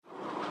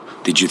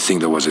Did you think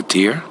that was a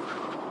tear?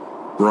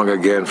 Wrong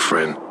again,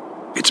 friend.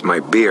 It's my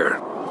beer.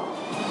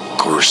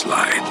 Coors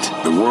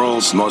Light, the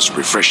world's most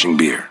refreshing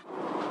beer.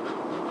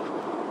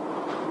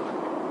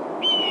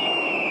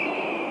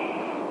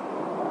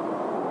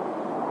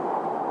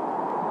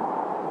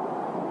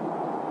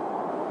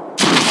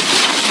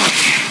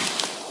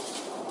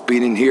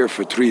 Been in here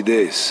for 3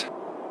 days,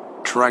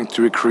 Trying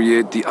to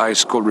recreate the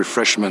ice-cold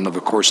refreshment of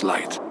a Coors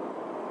Light.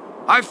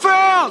 I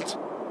failed!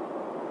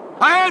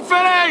 I ain't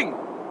fitting!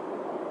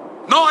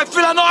 No, I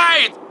feel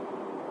annoyed!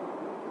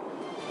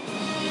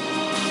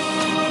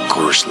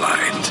 Coors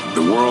Light,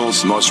 the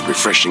world's most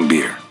refreshing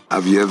beer.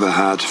 Have you ever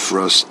had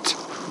frost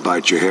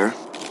bite your hair?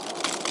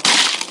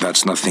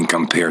 That's nothing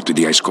compared to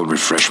the ice-cold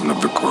refreshment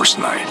of the Coors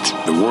Light,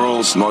 the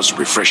world's most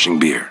refreshing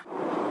beer.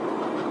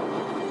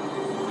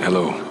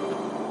 Hello.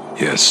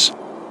 Yes.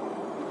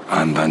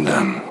 I'm Van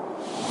Damme.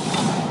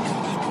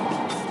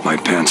 My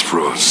pants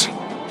froze.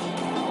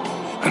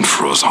 And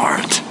froze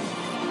hard.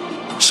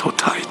 So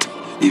tight.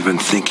 Even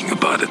thinking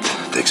about it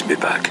takes me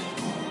back.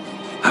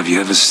 Have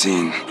you ever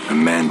seen a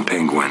man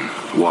penguin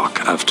walk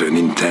after an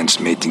intense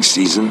mating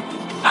season?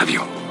 Have you?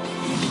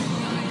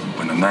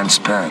 When a man's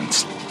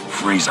pants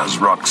freeze as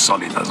rock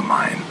solid as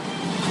mine.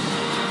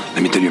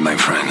 Let me tell you, my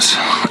friends,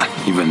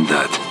 even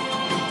that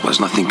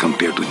was nothing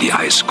compared to the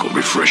ice-cold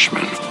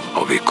refreshment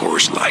of a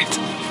Coors Light.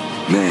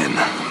 Man,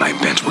 my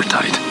pants were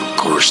tight.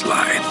 Coors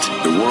Light,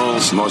 the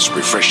world's most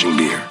refreshing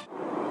beer.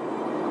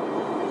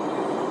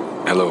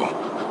 Hello.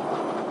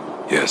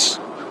 Yes.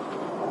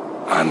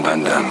 I'm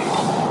Van Damme.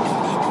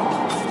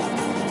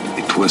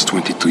 It was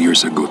 22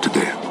 years ago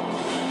today.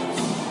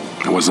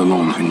 I was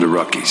alone in the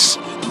Rockies.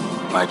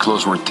 My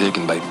clothes were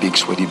taken by big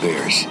sweaty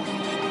bears.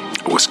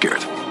 I was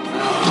scared.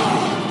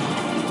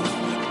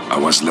 I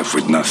was left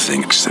with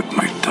nothing except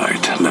my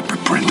tight leopard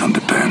print on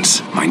the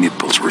pants. My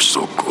nipples were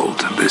so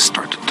cold, they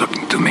started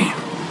talking to me.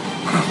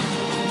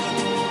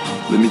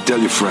 Let me tell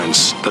you,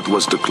 friends, that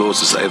was the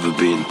closest I ever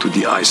been to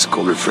the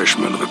ice-cold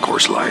refreshment of the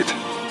Coors Light.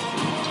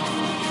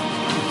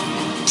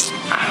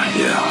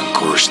 Yeah,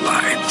 Coors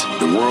Light,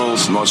 the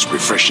world's most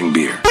refreshing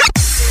beer.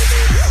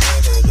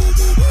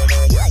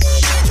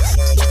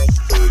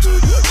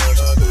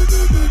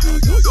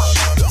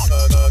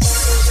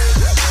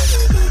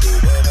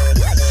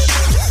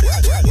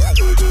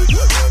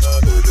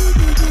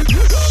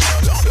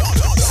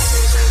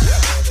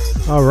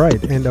 All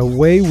right, and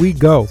away we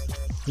go.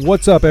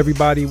 What's up,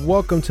 everybody?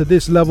 Welcome to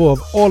this level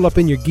of All Up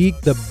in Your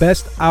Geek, the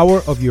best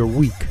hour of your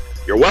week.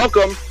 You're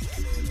welcome.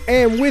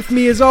 And with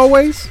me, as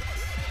always,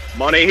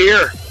 Money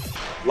here.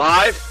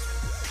 Live.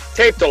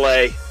 Tape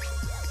delay.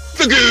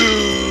 The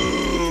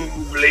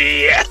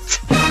Goobliet.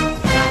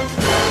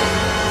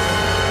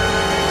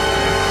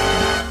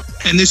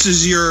 And this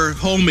is your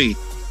homie,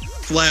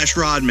 Flash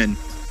Rodman,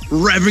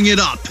 revving it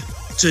up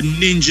to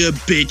ninja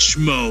bitch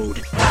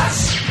mode.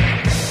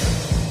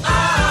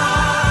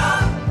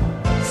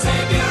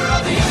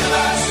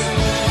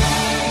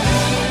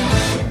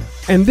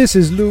 and this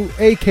is Lou,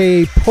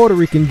 aka Puerto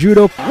Rican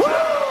Judo,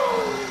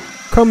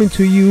 coming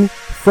to you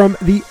from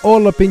the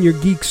All Up in Your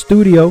Geek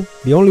studio,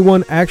 the only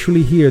one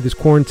actually here. This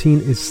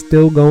quarantine is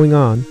still going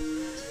on.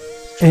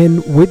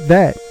 And with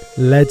that,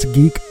 let's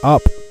geek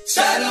up.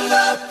 Saddle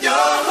up your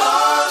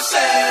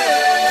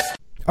horses.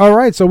 All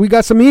right, so we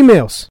got some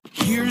emails.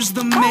 Here's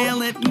the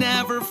mail, it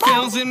never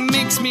fails. It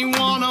makes me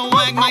wanna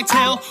wag my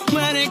tail.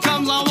 When it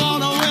comes, I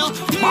wanna will.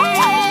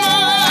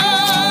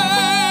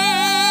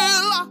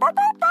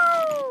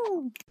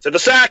 To the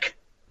sack.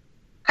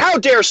 How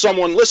dare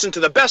someone listen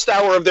to the best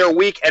hour of their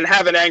week and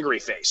have an angry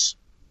face?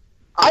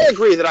 I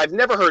agree that I've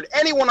never heard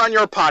anyone on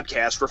your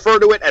podcast refer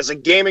to it as a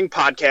gaming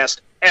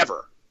podcast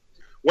ever.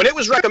 When it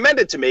was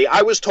recommended to me,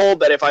 I was told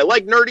that if I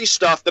like nerdy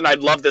stuff, then I'd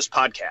love this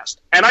podcast.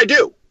 And I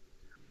do.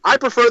 I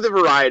prefer the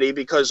variety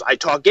because I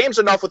talk games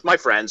enough with my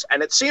friends,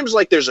 and it seems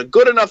like there's a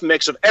good enough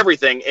mix of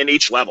everything in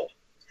each level.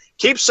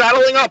 Keep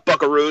saddling up,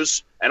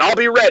 buckaroos, and I'll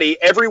be ready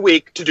every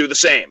week to do the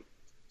same.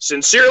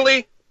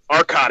 Sincerely,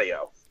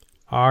 Arcadio.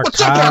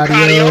 What's up,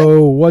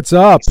 Arcadio? What's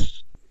up?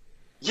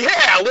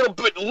 Yeah, a little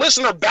bit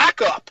listener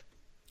backup.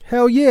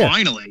 Hell yeah.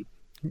 Finally.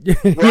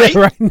 Right?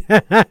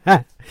 Yeah,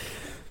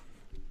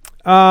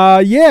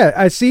 right. Yeah,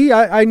 I see.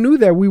 I knew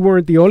that we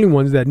weren't the only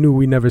ones that knew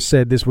we never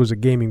said this was a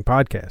gaming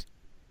podcast.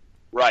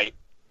 Right.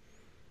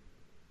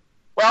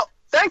 Well,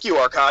 thank you,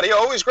 Arcadio.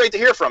 Always great to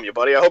hear from you,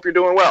 buddy. I hope you're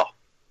doing well.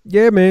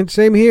 Yeah, man.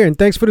 Same here. And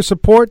thanks for the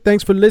support.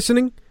 Thanks for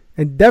listening.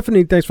 And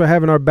definitely thanks for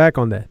having our back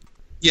on that.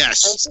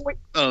 Yes.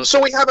 So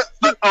we have a...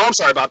 I'm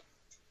sorry, Bob.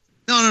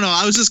 No.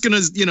 I was just going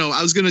to,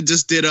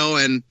 just ditto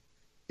and,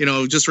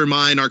 just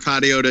remind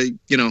Arcadio to,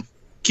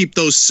 keep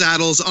those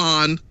saddles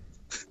on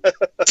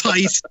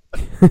tight.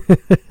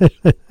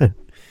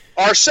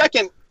 Our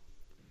second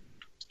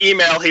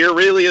email here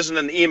really isn't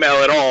an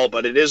email at all,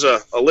 but it is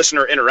a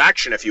listener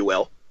interaction, if you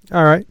will.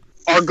 All right.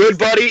 Our good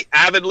buddy,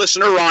 avid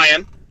listener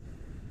Ryan,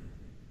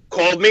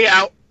 called me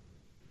out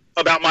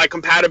about my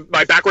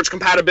backwards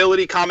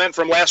compatibility comment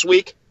from last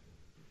week.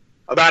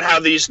 about how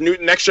these new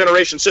next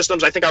generation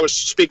systems, I think I was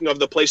speaking of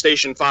the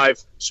PlayStation 5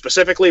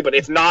 specifically, but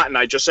if not, and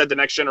I just said the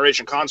next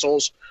generation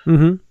consoles,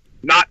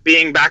 not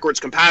being backwards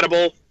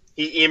compatible,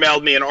 he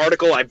emailed me an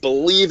article. I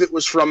believe it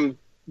was from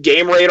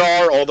Game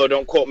Radar, although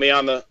don't quote me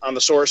on the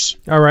source.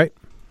 All right.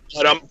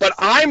 But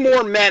I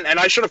more meant, and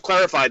I should have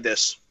clarified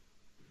this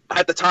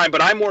at the time,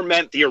 but I more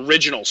meant the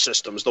original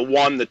systems, the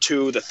 1, the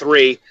 2, the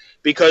 3,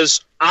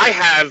 because I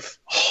have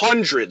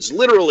hundreds,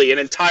 literally an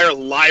entire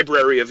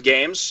library of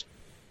games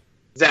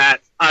that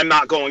I'm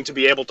not going to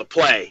be able to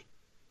play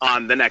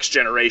on the next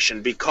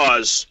generation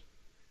because,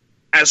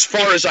 as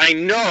far as I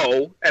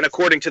know, and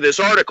according to this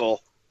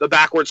article, the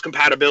backwards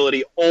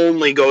compatibility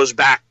only goes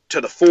back to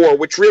the 4,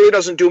 which really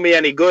doesn't do me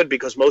any good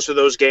because most of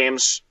those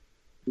games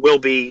will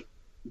be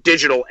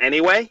digital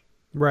anyway.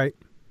 Right.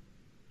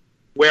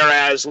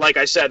 Whereas, like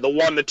I said, the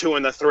 1, the 2,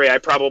 and the 3, I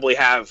probably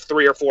have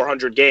 300 or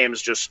 400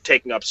 games just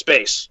taking up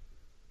space.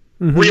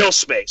 Real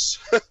space.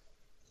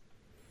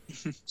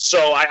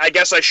 So I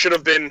guess I should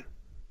have been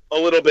a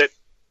little bit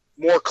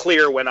more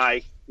clear when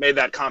I made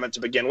that comment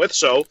to begin with.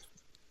 So,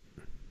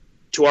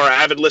 to our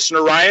avid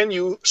listener, Ryan,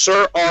 you,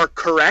 sir, are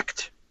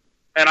correct,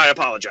 and I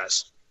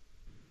apologize.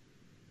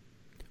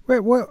 Wait,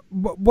 what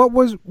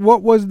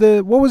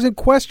was in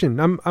question?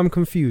 I'm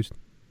confused.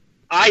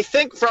 I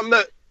think from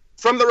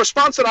the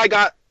response that I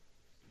got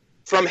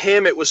from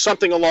him, it was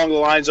something along the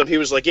lines of, he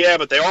was like, yeah,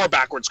 but they are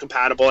backwards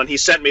compatible, and he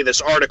sent me this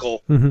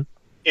article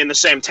in the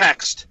same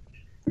text.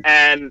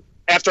 And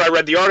after I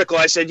read the article,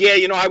 I said, yeah,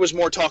 I was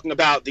more talking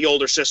about the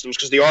older systems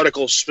because the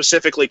article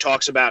specifically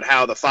talks about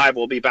how the 5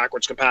 will be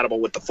backwards compatible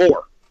with the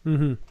 4.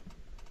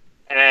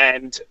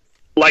 And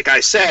like I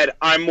said,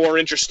 I'm more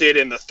interested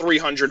in the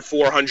 300,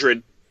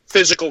 400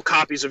 physical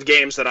copies of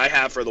games that I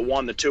have for the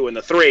 1, the 2, and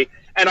the 3.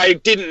 And I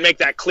didn't make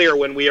that clear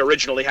when we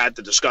originally had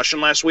the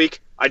discussion last week.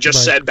 I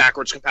just said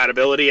backwards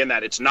compatibility and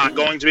that it's not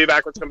going to be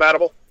backwards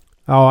compatible.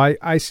 Oh,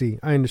 I see.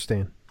 I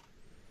understand.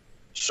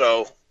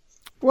 So,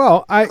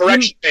 well,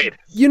 correction made.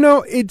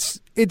 It's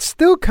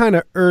still kind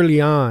of early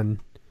on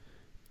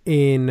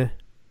in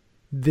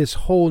this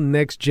whole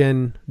next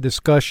gen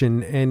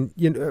discussion, and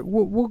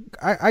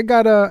I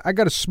got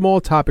a small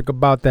topic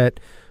about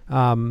that,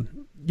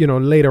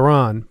 later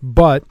on,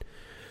 but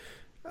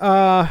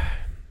I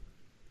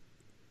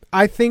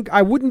think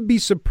I wouldn't be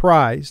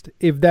surprised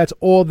if that's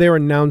all they're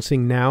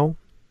announcing now.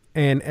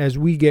 And as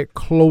we get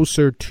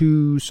closer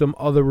to some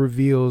other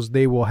reveals,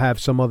 they will have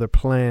some other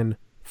plan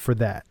for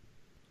that.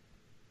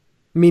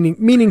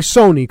 Meaning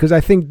Sony, because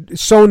I think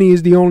Sony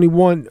is the only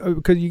one,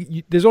 because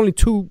there's only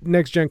 2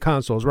 next-gen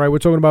consoles, right? We're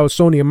talking about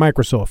Sony and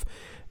Microsoft.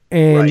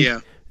 And right, yeah.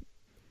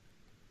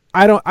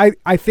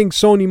 I think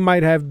Sony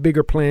might have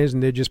bigger plans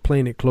and they're just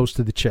playing it close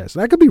to the chest.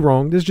 I could be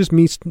wrong. This is just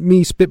me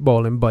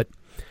spitballing, but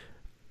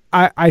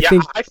I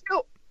think...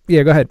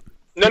 Yeah, go ahead.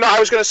 No, I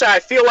was going to say, I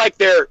feel like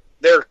their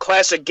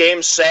classic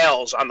game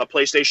sales on the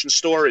PlayStation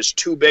Store is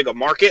too big a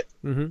market,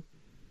 and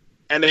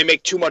they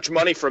make too much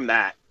money from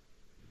that.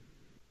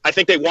 I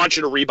think they want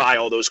you to rebuy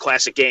all those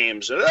classic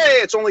games.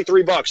 Hey, it's only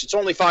 $3. It's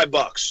only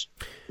 $5.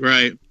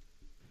 Right.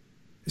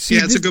 See,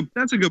 yeah, that's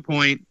a good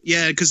point.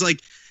 Yeah, because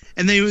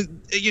and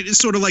it's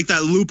sort of like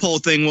that loophole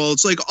thing. Well,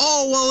 it's like,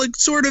 oh, well, it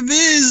sort of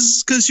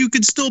is because you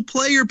could still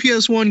play your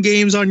PS1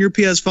 games on your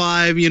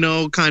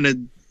PS5, kind of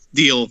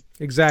deal.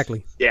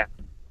 Exactly. Yeah.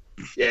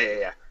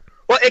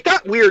 Well, it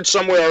got weird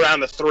somewhere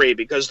around the 3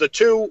 because the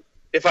 2,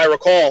 if I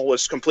recall,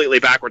 was completely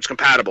backwards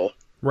compatible.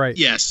 Right.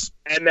 Yes.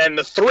 And then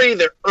the 3,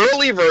 the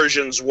early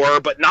versions were,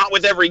 but not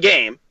with every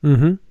game.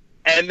 And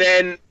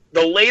then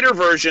the later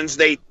versions,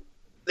 they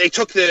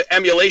took the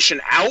emulation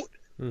out.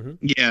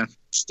 Yeah.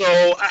 So,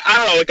 I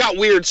don't know, it got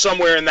weird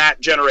somewhere in that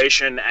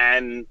generation,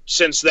 and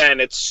since then,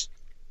 it's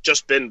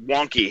just been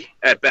wonky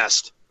at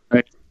best.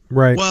 Right.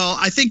 Well,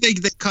 I think they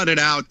cut it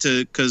out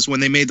because when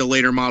they made the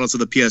later models of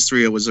the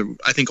PS3, it was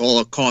I think all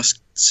a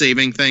cost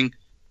saving thing.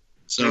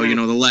 So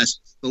the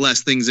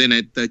less things in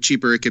it, the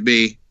cheaper it could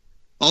be.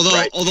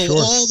 Although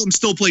all of them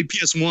still played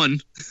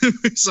PS1 for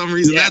some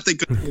reason that they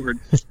couldn't afford.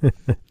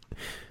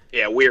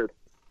 Yeah, weird.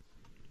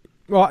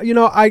 Well,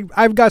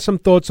 I've got some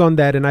thoughts on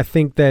that, and I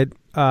think that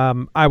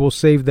I will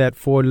save that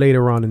for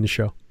later on in the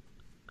show.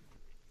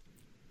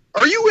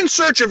 Are you in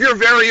search of your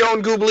very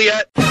own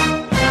Goobliette?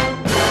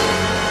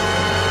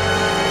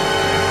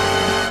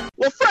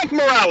 Well, Frank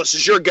Morales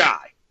is your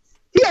guy.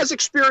 He has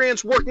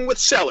experience working with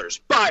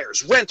sellers,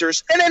 buyers,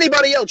 renters, and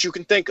anybody else you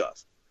can think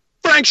of.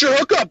 Frank's your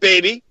hookup,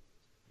 baby.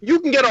 You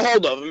can get a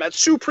hold of him at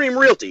Supreme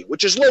Realty,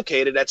 which is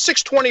located at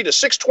 620 to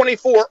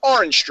 624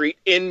 Orange Street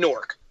in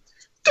Newark.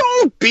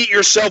 Don't beat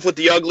yourself with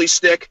the ugly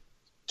stick.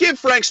 Give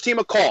Frank's team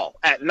a call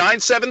at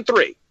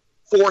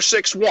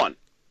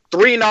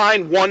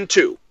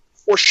 973-461-3912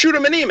 or shoot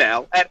him an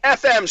email at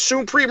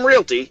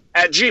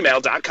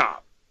fmsupremerealty@gmail.com.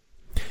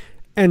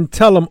 And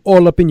tell them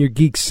All Up in Your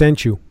Geek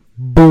sent you.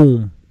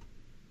 Boom.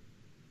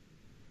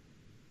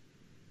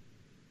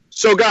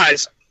 So,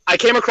 guys, I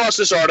came across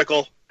this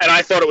article, and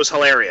I thought it was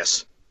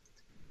hilarious.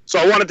 So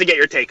I wanted to get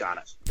your take on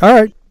it. All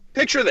right.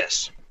 Picture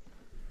this.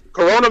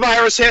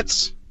 Coronavirus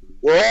hits.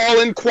 We're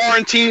all in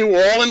quarantine.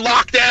 We're all in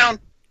lockdown.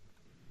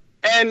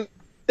 And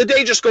the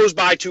day just goes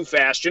by too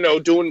fast,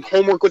 doing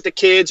homework with the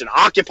kids and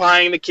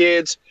occupying the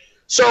kids.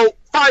 So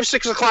 5,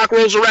 6 o'clock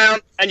rolls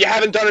around, and you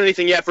haven't done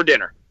anything yet for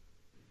dinner.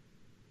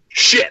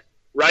 Shit,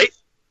 right?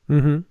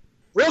 Mm-hmm.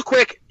 Real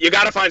quick, you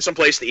got to find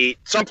someplace to eat,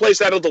 someplace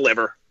that'll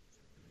deliver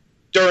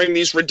during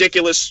these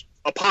ridiculous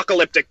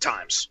apocalyptic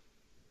times.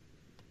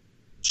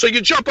 So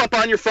you jump up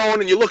on your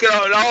phone and you look at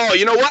it, oh,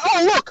 you know what?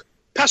 Oh, look,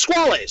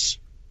 Pasquale's.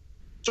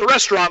 It's a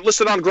restaurant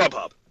listed on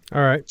Grubhub.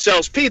 All right.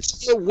 Sells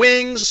pizza,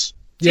 wings.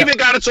 It's even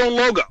got its own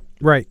logo.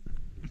 Right.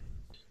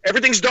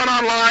 Everything's done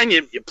online.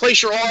 You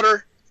place your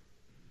order.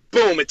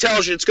 Boom, it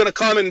tells you it's going to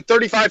come in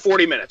 35,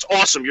 40 minutes.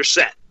 Awesome, you're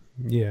set.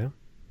 Yeah.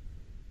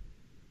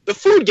 The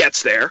food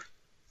gets there,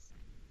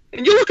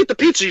 and you look at the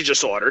pizza you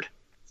just ordered.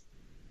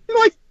 You're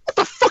like, what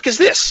the fuck is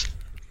this?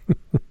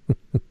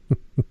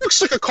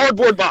 Looks like a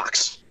cardboard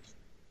box.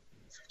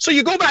 So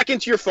you go back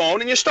into your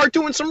phone and you start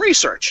doing some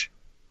research.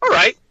 All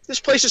right, this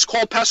place is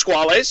called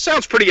Pasquale's.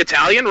 Sounds pretty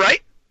Italian,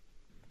 right?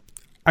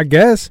 I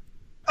guess.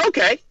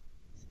 Okay.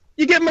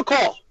 You give them a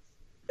call.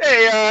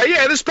 Hey,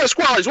 yeah, this is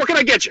Pasquale's. What can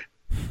I get you?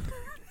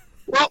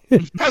 Well,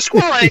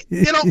 Pasquale,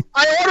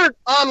 I ordered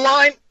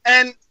online,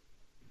 and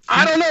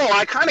I don't know.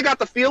 I kind of got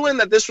the feeling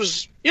that this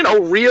was,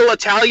 real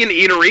Italian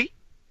eatery.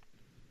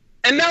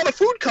 And now the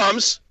food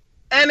comes,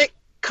 and it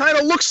kind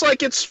of looks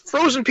like it's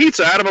frozen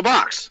pizza out of a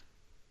box.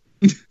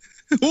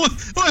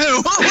 What's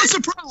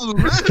the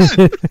problem, man?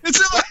 It's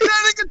an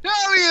authentic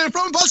Italian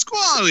from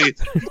Pasquale,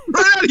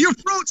 right out of your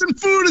frozen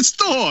food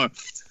store.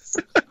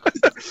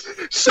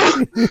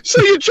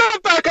 So you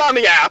jump back on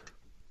the app.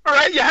 All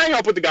right, you hang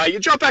up with the guy. You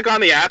jump back on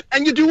the app,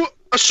 and you do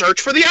a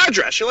search for the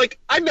address. You're like,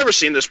 I've never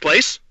seen this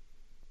place.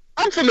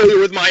 I'm familiar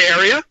with my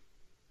area.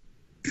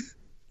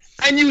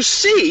 And you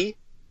see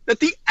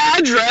that the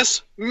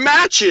address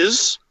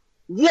matches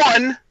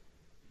one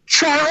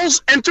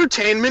Charles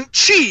Entertainment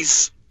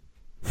Cheese.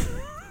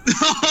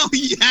 Oh,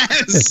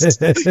 yes.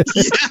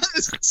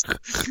 Yes.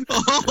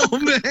 Oh,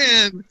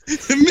 man.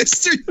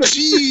 Mr.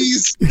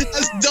 Cheese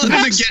has done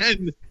it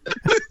again.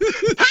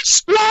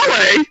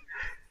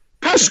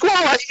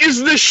 Pasquale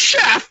is the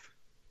chef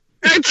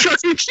at Chuck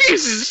E.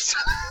 Cheese's.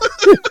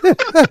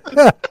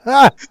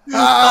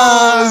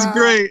 That's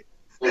great.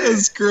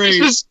 That's great.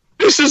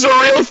 This is a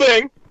real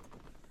thing.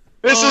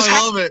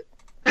 I love it.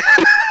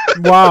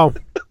 Wow.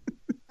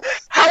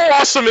 How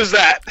awesome is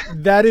that?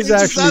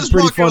 That's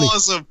pretty funny.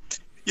 Awesome.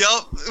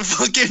 Yup,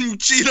 fucking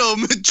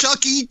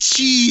Chuck E.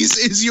 Cheese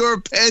is your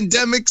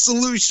pandemic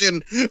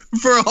solution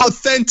for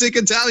authentic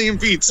Italian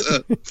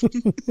pizza.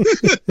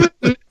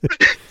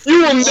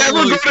 You will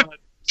never go to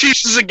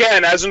Cheese's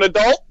again as an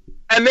adult,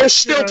 and they're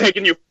still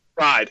taking you for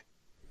a ride.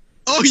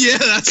 Oh yeah,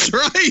 that's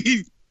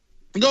right.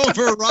 Going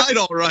for a ride,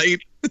 all right.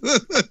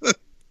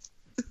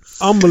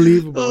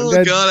 Unbelievable.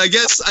 Oh God, I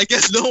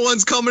guess no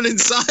one's coming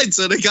inside,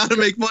 so they got to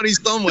make money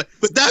some way.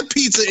 But that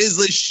pizza is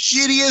the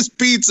shittiest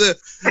pizza,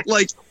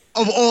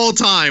 of all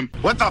time.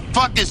 What the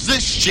fuck is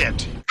this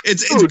shit?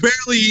 It's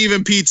barely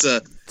even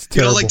pizza. It's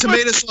terrible.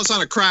 Tomato sauce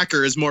on a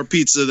cracker is more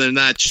pizza than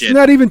that shit. It's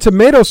not even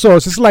tomato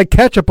sauce. It's like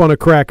ketchup on a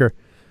cracker.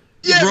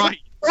 Yeah, right.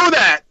 Know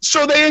that.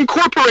 So they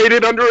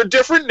incorporated under a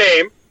different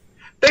name.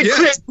 They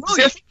created a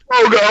different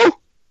logo.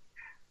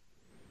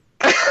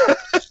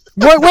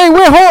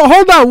 Wait,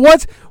 hold on.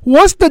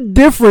 What's the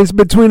difference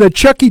between a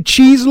Chuck E.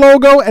 Cheese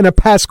logo and a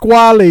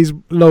Pasquale's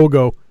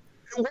logo?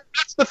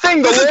 That's the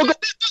thing. The logo.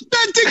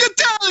 Authentic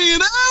Italian.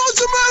 What's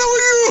the matter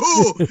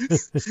with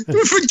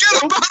you?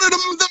 Forget about it.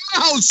 The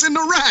mouse and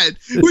the rat.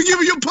 We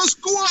give you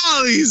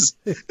Pasquale's,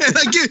 and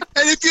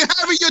if you're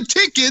having your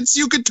tickets,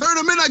 you can turn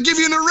them in. I give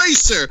you an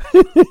eraser.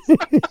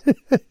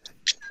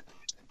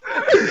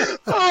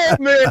 Oh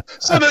man!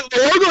 So the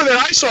logo that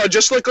I saw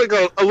just looked like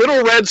a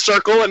little red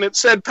circle, and it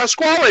said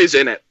Pasquale's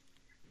in it.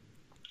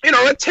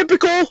 A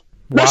typical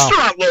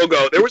restaurant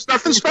logo. There was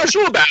nothing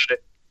special about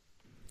it.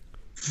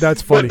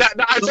 That's funny. But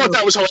I thought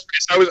that was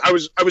hilarious.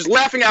 I was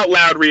laughing out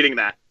loud reading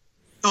that.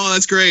 Oh,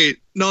 that's great.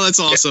 No, that's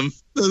awesome.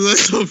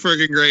 That's so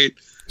freaking great.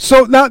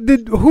 So now,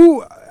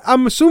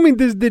 I'm assuming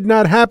this did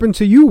not happen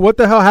to you. What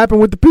the hell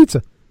happened with the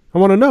pizza? I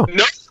want to know.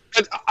 No,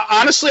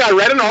 honestly, I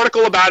read an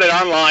article about it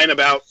online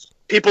about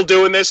people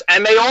doing this,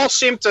 and they all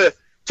seem to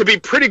be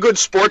pretty good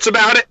sports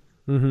about it.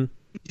 Mm-hmm.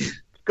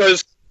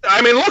 Because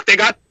look, they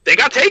got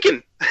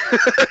taken.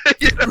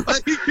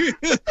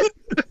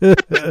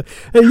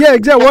 Yeah,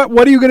 exactly.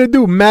 What are you gonna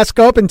do? Mask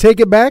up and take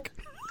it back?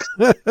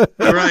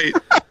 Right.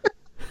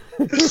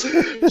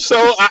 So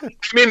that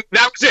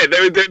was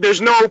it.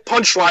 There's no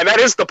punchline. That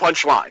is the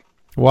punchline.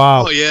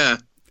 Wow. Oh yeah,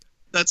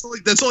 that's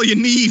all you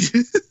need.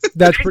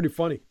 That's pretty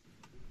funny.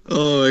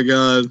 Oh my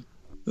God.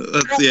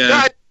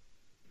 Yeah.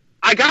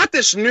 I got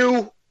this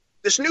new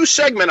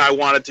segment I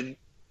wanted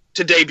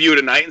to debut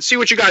tonight and see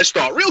what you guys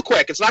thought. Real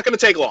quick, it's not going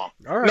to take long.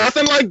 All right.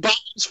 Nothing like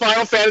Bob's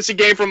Final Fantasy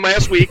game from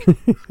last week.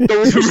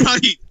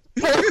 Right.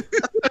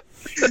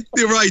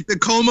 You're right. The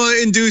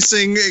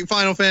coma-inducing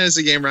Final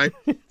Fantasy game, right?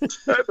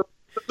 The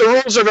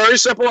rules are very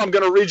simple. I'm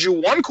going to read you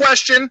one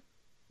question,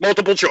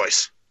 multiple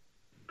choice.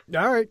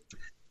 All right.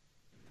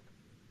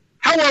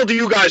 How well do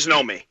you guys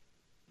know me?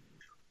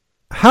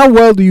 how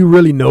well do you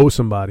really know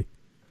somebody?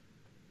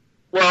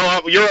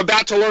 Well, you're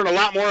about to learn a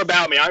lot more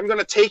about me. I'm going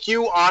to take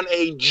you on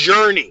a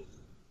journey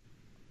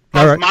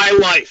All of right. my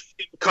life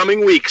in the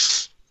coming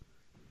weeks.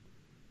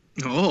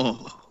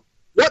 Oh.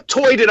 What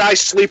toy did I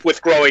sleep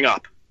with growing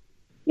up?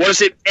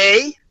 Was it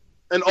A,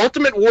 an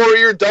Ultimate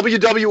Warrior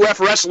WWF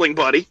wrestling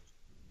buddy?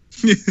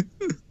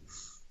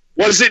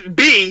 Was it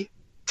B,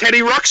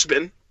 Teddy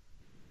Ruxpin?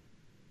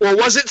 Or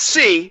was it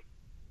C,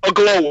 a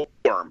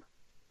glowworm?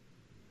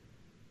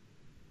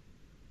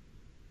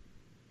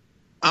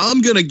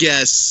 I'm gonna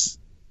guess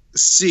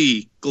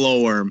C,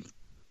 glowworm.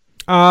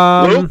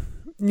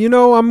 You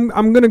know,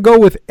 I'm gonna go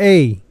with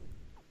A.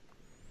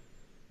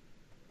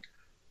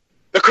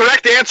 The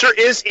correct answer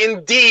is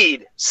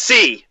indeed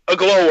C, a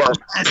glowworm.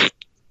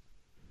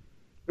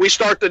 We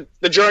start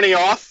the journey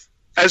off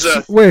as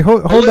a... Wait,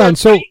 hold on.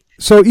 So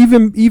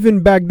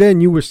even back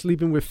then, you were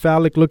sleeping with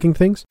phallic looking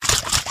things?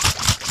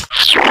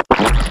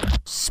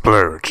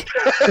 Splurge.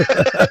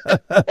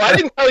 Well, I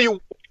didn't tell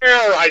you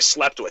where I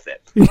slept with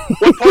it.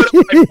 What part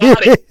of my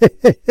body?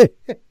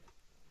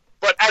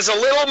 But as a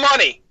little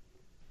money,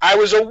 I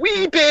was a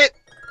wee bit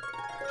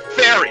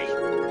fairy,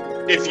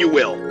 if you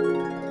will.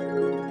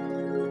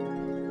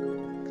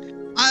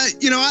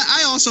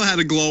 I also had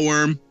a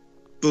glowworm.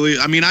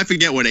 I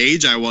forget what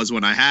age I was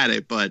when I had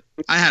it, but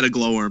I had a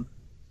glowworm.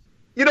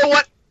 You know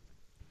what?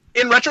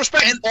 In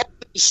retrospect, all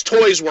these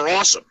toys were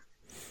awesome.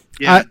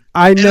 Yeah.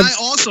 I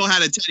also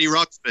had a Teddy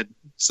Ruxpin.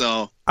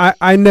 So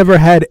I never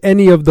had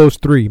any of those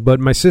three, but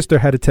my sister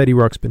had a Teddy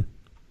Ruxpin.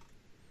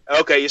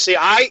 Okay, you see,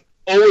 I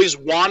always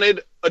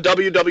wanted a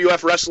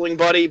WWF wrestling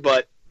buddy,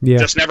 but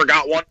just never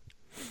got one.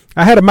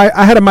 I had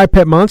a My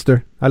Pet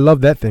Monster. I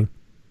love that thing.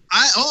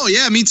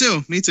 Me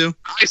too.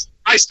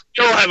 I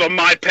still have a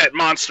My Pet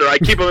Monster. I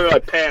keep him in my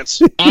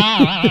pants.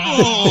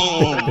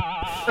 Oh.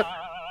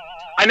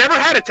 I never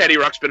had a Teddy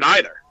Ruxpin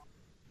either.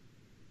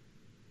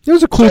 It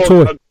was a cool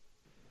toy.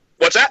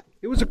 What's that?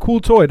 It was a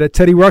cool toy, that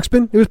Teddy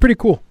Ruxpin. It was pretty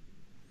cool.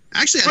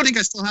 Actually, I think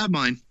I still have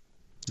mine.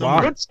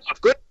 Wow. Good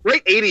stuff. Good,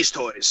 great 80s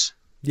toys.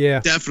 Yeah.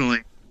 Definitely.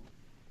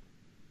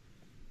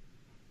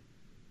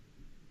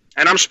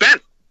 And I'm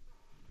spent.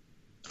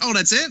 Oh,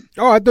 that's it?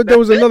 Oh, I thought there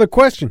was another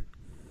question.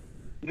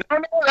 No,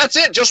 that's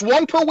it. Just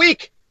one per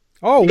week.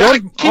 Oh,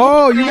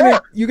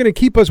 you're gonna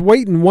keep us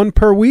waiting one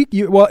per week?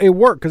 Well, it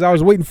worked because I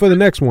was waiting for the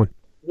next one.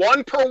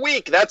 One per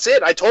week. That's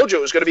it. I told you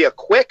it was going to be a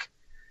quick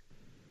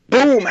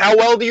boom. How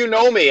well do you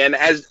know me? And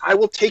as I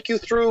will take you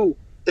through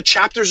the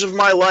chapters of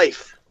my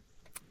life.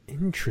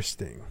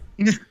 Interesting.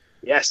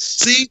 Yes.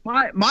 See,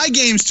 my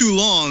game's too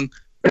long.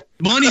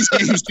 Money's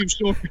game's too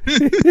short.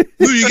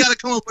 You got to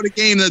come up with a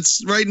game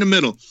that's right in the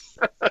middle.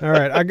 All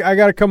right, I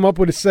got to come up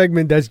with a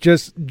segment that's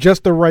just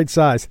the right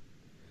size.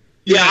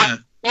 Yeah.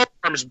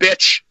 Arms,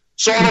 bitch.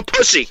 So I'm a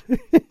pussy.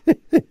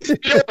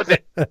 Deal with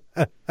it.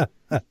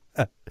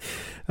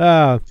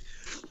 Well,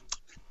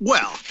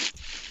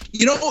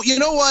 you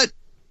know what?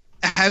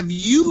 Have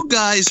you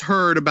guys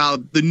heard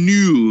about the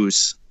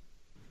news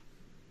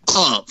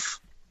of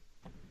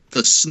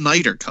the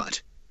Snyder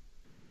Cut?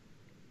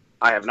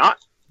 I have not.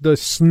 The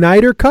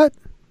Snyder Cut?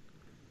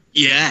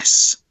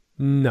 Yes.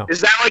 No. Is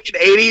that like an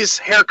 80s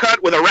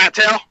haircut with a rat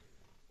tail?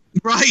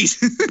 Right.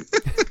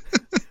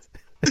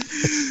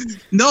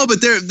 No,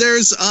 but there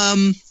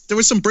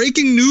was some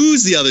breaking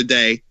news the other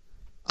day.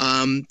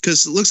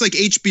 Because it looks like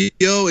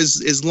HBO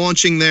is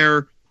launching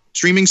their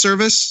streaming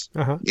service,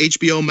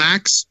 HBO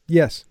Max.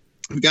 Yes.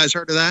 Have you guys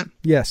heard of that?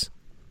 Yes.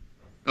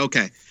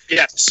 Okay.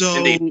 Yes.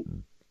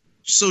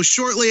 So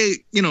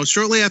shortly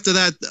after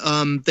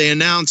that, they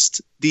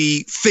announced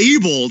the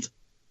fabled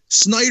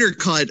Snyder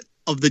Cut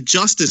of the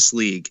Justice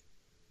League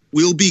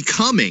will be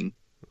coming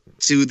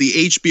to the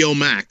HBO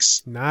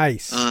Max.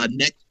 Nice.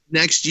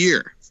 Next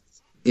year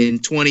in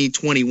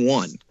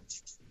 2021.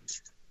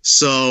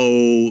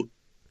 So,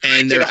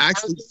 and they're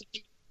actually.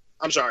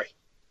 I'm sorry.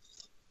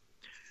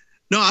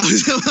 No, I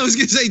was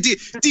going to say,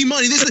 D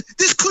Money,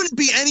 this couldn't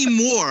be any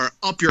more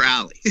up your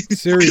alley.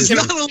 Seriously.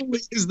 Not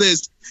only is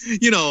this,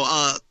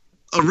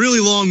 a really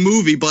long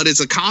movie, but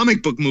it's a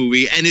comic book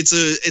movie, and it's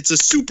a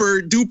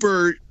super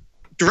duper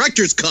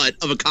director's cut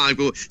of a comic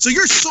book. So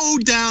you're so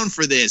down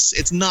for this,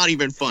 it's not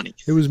even funny.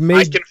 It was I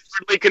made. can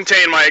hardly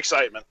contain my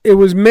excitement. It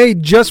was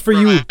made just for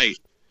you. Right.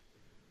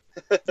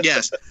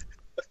 Yes.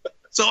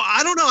 So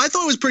I don't know. I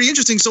thought it was pretty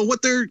interesting. So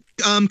what they're,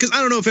 because I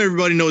don't know if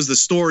everybody knows the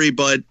story,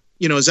 but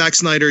Zack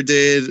Snyder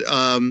did,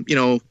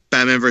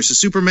 Batman versus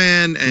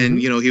Superman, and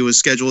he was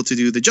scheduled to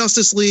do the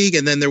Justice League,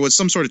 and then there was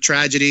some sort of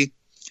tragedy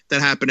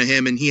that happened to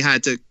him, and he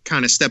had to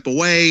kind of step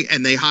away,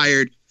 and they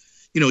hired,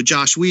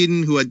 Josh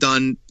Whedon, who had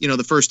done,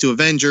 the first two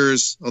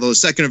Avengers, although the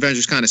second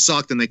Avengers kind of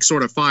sucked, and they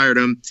sort of fired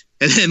him,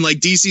 and then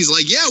DC's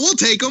like, yeah, we'll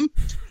take him,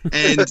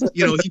 and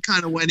he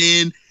kind of went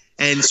in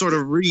and sort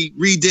of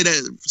redid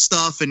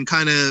stuff and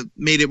kind of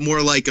made it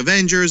more like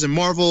Avengers and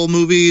Marvel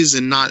movies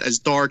and not as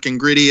dark and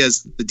gritty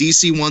as the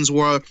DC ones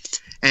were.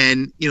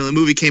 And, the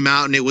movie came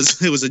out and it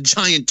was a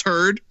giant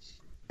turd,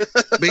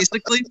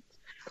 basically.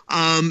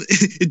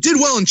 It did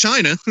well in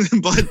China,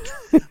 but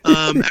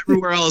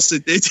everywhere else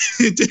it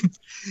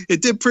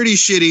did pretty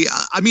shitty.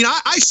 I mean,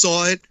 I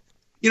saw it.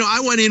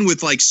 I went in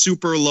with like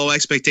super low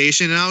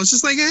expectation, and I was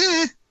just like,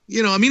 I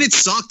mean, it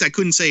sucked. I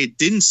couldn't say it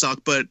didn't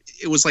suck, but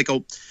it was like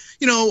I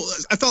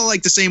felt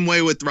like the same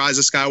way with Rise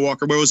of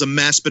Skywalker, where it was a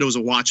mess, but it was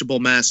a watchable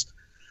mess.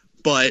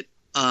 But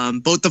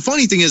the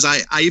funny thing is,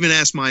 I even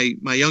asked my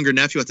younger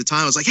nephew at the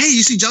time. I was like, "Hey,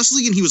 you see Justice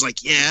League?" And he was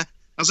like, "Yeah."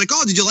 I was like,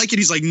 "Oh, did you like it?"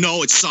 He's like,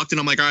 "No, it sucked." And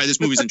I'm like, "All right,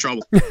 this movie's in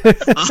trouble."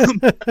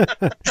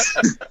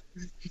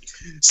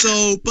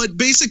 So, but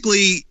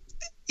basically,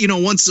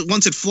 once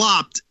it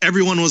flopped,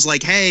 everyone was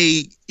like,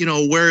 "Hey,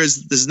 where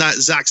is the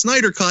Zack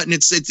Snyder cut?" And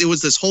it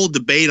was this whole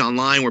debate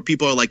online where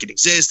people are like, "It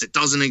exists, it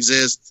doesn't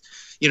exist."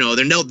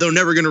 They're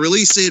never going to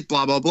release it,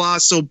 blah blah blah.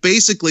 So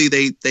basically,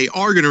 they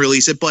are going to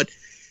release it. But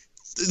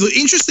the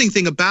interesting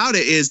thing about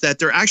it is that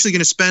they're actually going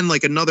to spend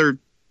like another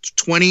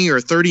 20 or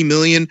 30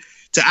 million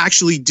to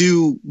actually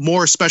do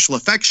more special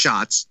effects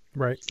shots,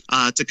 right?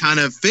 To kind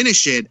of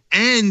finish it,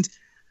 and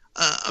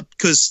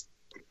because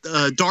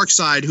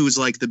Darkseid, who's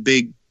like the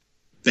big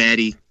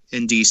baddie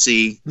in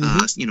DC,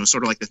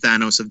 sort of like the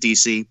Thanos of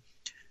DC.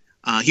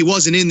 He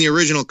wasn't in the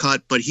original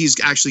cut, but he's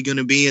actually going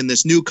to be in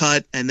this new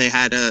cut. And they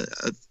had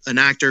an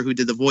actor who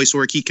did the voice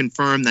work. He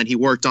confirmed that he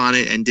worked on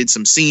it and did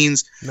some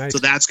scenes. Nice. So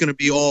that's going to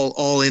be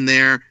all in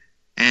there.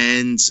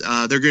 And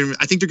I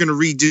think they're going to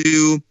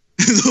redo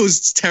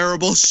those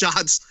terrible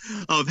shots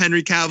of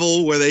Henry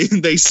Cavill where they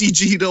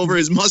CG'd over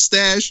his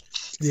mustache,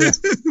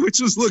 which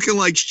was looking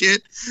like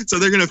shit. So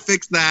they're going to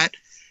fix that.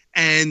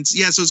 And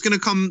so it's going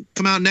to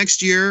come out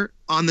next year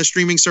on the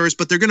streaming service,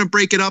 but they're going to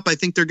break it up. I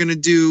think they're going to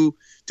do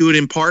it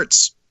in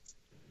parts.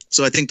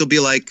 So I think there'll be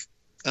like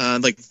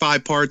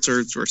 5 parts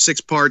or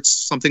 6 parts,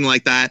 something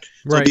like that.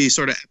 So it'll be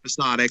sort of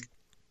episodic.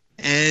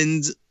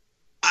 And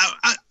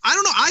I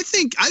don't know. I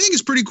think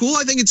it's pretty cool.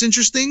 I think it's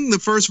interesting. The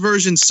first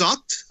version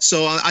sucked,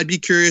 so I'd be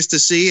curious to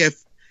see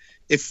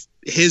if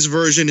his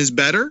version is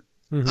better.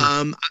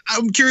 Mm-hmm.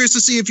 I'm curious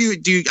to see if you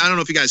do. I don't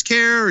know if you guys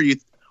care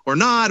or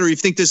not, or you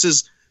think this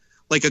is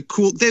like a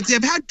cool.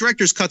 They've had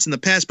director's cuts in the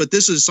past, but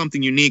this is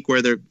something unique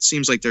where there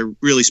seems like they're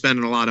really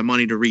spending a lot of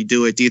money to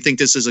redo it. Do you think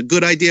this is a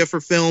good idea for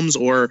films,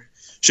 or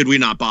should we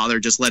not bother?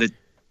 Just let it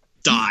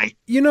die.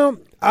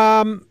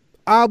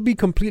 I'll be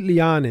completely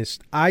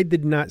honest. I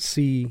did not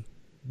see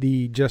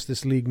the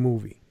Justice League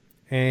movie,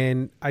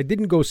 and I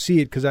didn't go see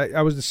it because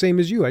I was the same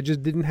as you. I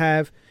just didn't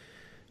have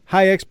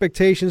high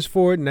expectations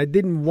for it, and I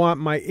didn't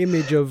want my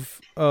image of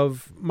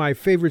my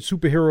favorite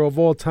superhero of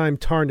all time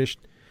tarnished.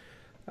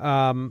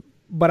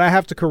 But I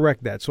have to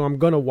correct that, so I'm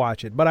gonna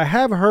watch it. But I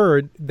have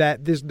heard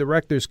that this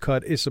director's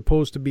cut is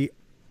supposed to be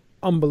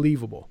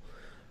unbelievable,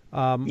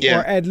 or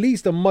at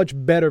least a much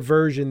better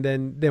version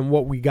than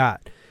what we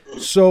got.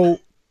 So,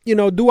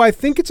 do I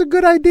think it's a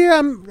good idea?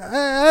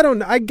 I don't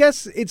know. I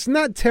guess it's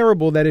not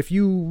terrible that if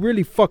you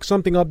really fuck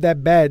something up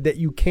that bad that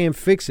you can't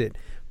fix it.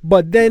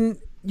 But then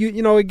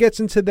it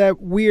gets into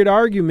that weird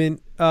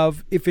argument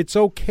of if it's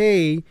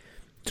okay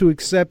to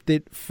accept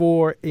it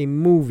for a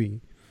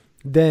movie,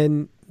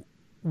 then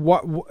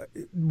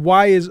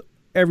why is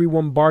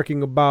everyone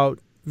barking about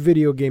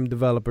video game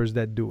developers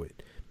that do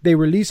it? They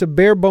release a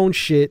bare bones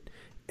shit,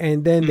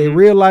 and then they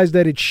realize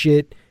that it's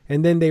shit,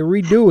 and then they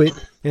redo it,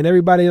 and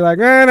everybody's like,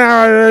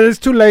 no, it's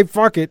too late,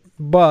 fuck it.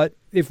 But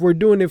if we're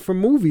doing it for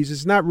movies,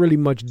 it's not really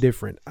much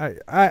different.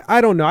 I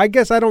don't know. I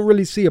guess I don't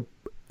really see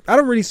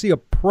a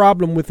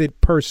problem with it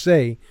per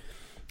se.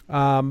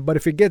 But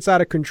if it gets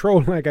out of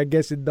control, like I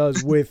guess it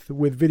does with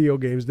video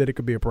games, then it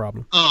could be a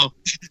problem. Oh,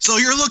 so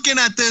you're looking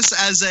at this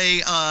as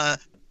a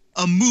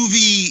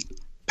movie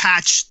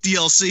patch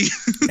DLC?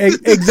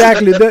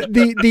 Exactly.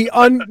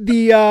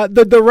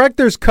 The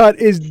director's cut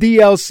is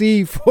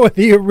DLC for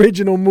the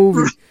original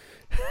movie.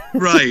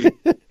 Right.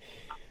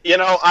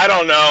 I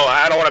don't know.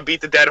 I don't want to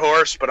beat the dead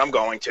horse, but I'm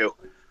going to.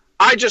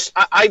 I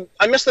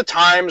miss the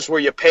times where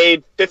you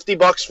paid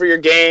 $50 for your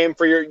game,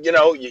 for your,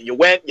 you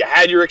went, you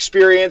had your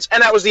experience,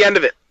 and that was the end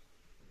of it.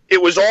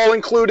 It was all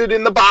included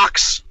in the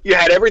box. You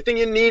had everything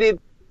you needed,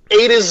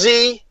 A to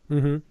Z,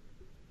 and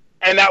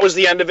that was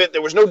the end of it.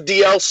 There was no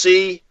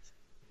DLC.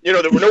 There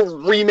were no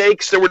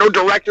remakes. There were no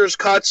director's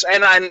cuts.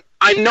 And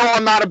I know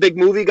I'm not a big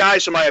movie guy,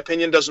 so my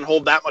opinion doesn't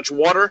hold that much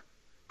water.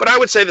 But I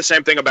would say the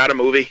same thing about a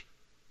movie.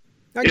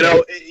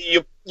 Okay.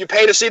 You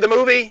pay to see the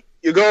movie.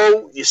 You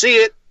go, you see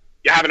it.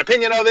 You have an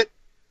opinion of it.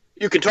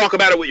 You can talk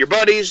about it with your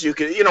buddies. You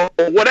can,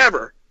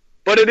 whatever.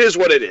 But it is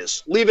what it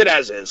is. Leave it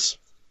as is.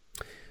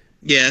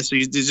 Yeah, so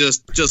you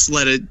just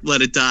let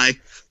it die.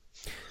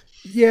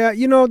 Yeah,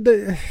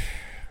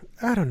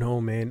 I don't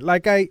know, man.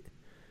 Like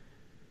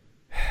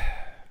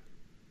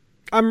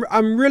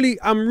I'm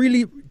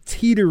really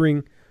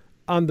teetering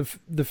on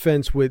the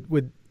fence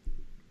with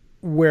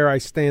where I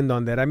stand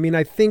on that. I mean,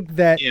 I think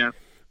that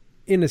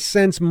in a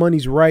sense,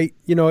 money's right.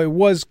 It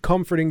was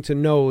comforting to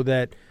know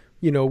that.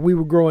 We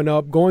were growing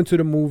up, going to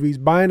the movies,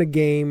 buying a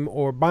game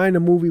or buying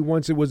a movie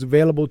once it was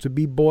available to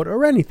be bought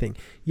or anything.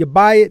 You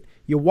buy it,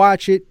 you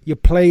watch it, you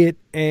play it,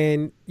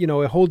 and,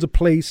 it holds a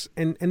place,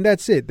 and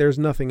that's it. There's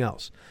nothing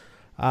else.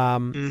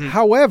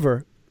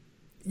 However,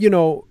 you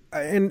know,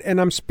 and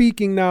I'm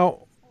speaking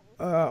now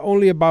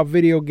only about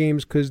video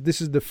games because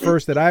this is the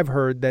first that I've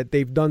heard that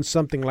they've done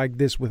something like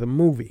this with a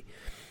movie.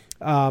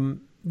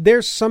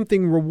 There's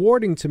something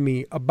rewarding to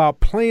me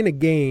about playing a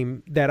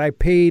game that I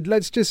paid,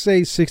 let's just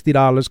say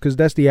 $60, because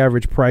that's the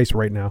average price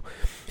right now.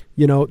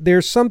 You know,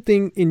 there's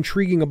something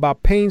intriguing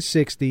about paying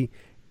 $60,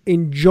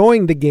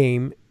 enjoying the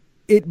game,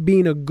 it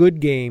being a good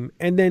game,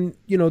 and then,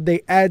 you know,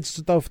 they add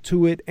stuff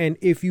to it, and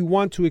if you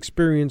want to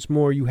experience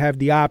more, you have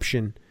the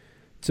option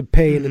to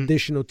pay an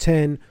additional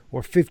 10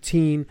 or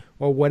 15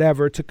 or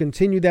whatever to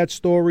continue that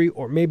story,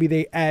 or maybe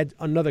they add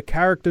another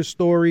character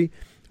story.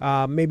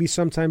 Maybe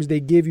sometimes they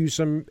give you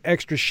some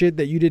extra shit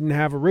that you didn't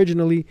have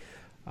originally.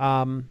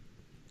 You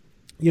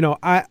know,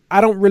 I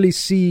don't really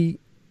see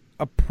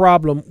a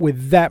problem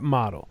with that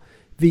model.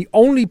 The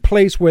only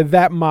place where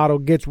that model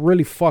gets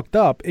really fucked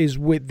up is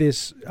with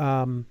this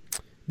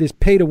this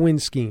pay-to-win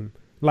scheme.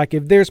 Like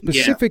if there's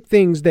specific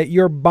things that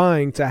you're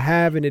buying to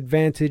have an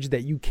advantage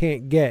that you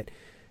can't get,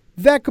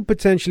 that could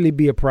potentially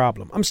be a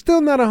problem. I'm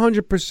still not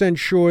 100%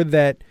 sure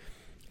that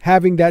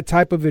having that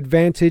type of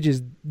advantage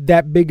is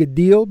that big a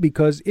deal,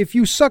 because if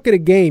you suck at a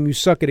game, you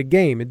suck at a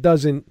game. It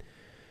doesn't,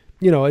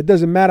 you know, it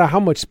doesn't matter how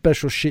much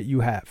special shit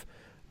you have.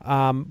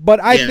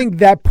 But I think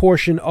that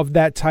portion of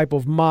that type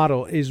of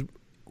model is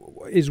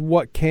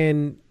what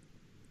can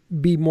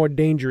be more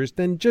dangerous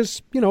than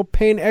just, you know,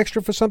 paying extra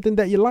for something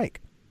that you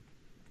like.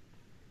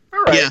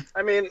 All right. Yeah.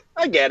 I mean,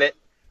 I get it.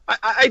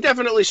 I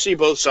definitely see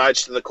both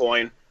sides to the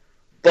coin,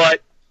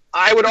 but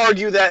I would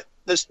argue that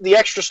the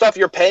extra stuff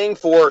you're paying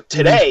for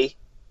today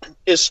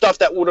is stuff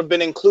that would have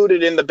been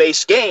included in the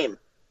base game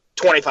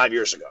 25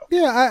 years ago.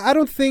 Yeah, I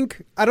don't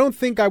think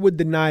I would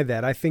deny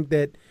that. I think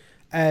that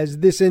as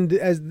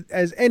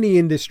any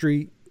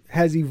industry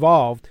has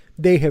evolved,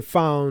 they have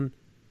found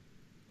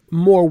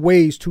more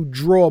ways to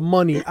draw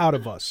money out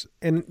of us.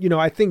 And, you know,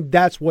 I think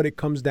that's what it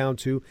comes down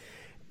to.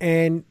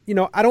 And, you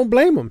know, I don't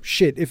blame them.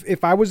 Shit,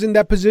 if I was in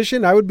that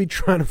position, I would be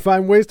trying to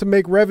find ways to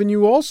make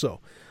revenue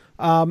also.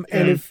 And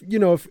if, you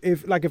know,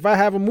 if I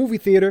have a movie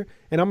theater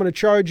and I'm going to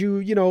charge you,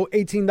 you know,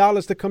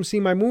 $18 to come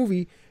see my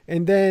movie,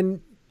 and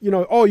then, you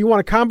know, oh, you want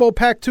a combo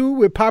pack too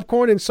with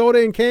popcorn and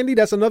soda and candy?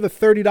 That's another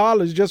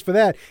 $30 just for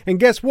that. And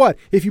guess what?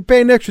 If you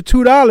pay an extra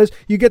 $2,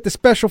 you get the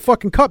special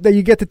fucking cup that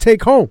you get to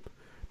take home.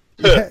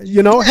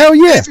 You know, hell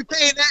yeah. If you're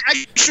paying that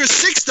extra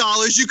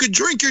 $6, you could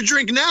drink your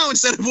drink now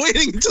instead of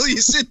waiting until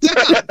you sit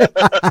down.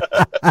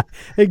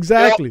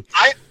 Exactly.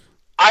 Well,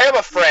 I have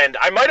a friend.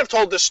 I might have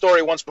told this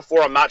story once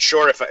before. I'm not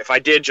sure. If I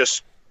did,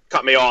 just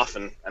cut me off,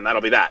 and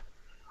that'll be that.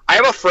 I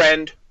have a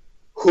friend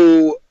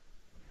who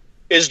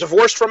is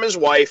divorced from his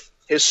wife.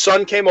 His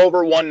son came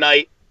over one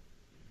night,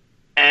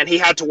 and he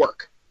had to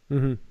work.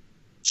 Mm-hmm.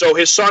 So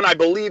his son, I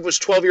believe, was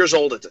 12 years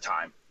old at the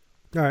time.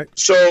 All right.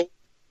 So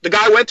the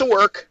guy went to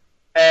work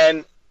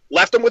and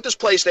left him with his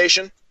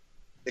PlayStation.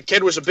 The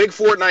kid was a big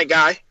Fortnite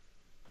guy.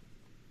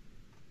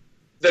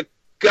 The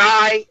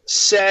guy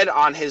said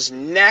on his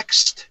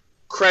next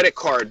credit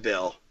card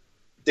bill,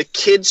 the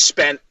kid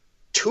spent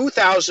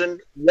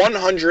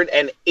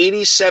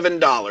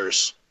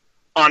 $2,187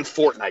 on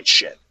Fortnite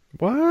shit.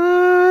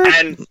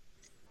 What?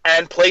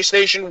 And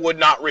PlayStation would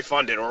not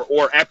refund it,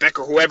 or Epic,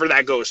 or whoever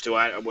that goes to.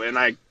 I'm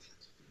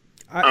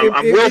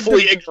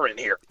willfully ignorant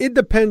here. It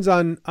depends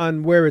on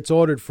where it's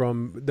ordered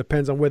from.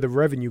 Depends on where the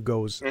revenue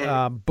goes.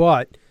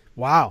 But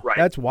wow,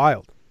 that's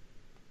wild.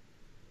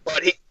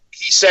 But he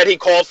said he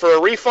called for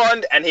a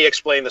refund, and he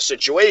explained the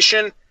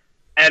situation,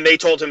 and they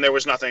told him there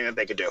was nothing that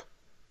they could do.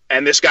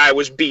 And this guy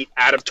was beat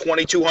out of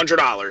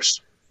 $2,200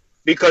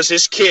 because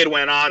his kid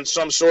went on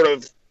some sort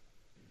of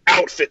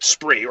outfit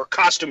spree or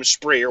costume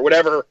spree or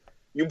whatever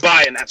you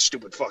buy in that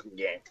stupid fucking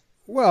game.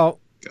 Well,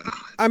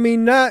 I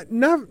mean,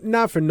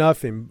 not for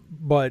nothing,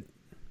 but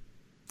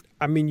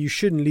I mean, you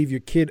shouldn't leave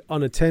your kid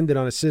unattended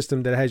on a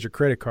system that has your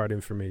credit card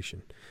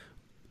information.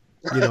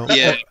 You know?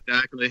 Yeah,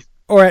 exactly.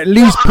 Or at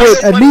least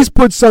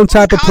put some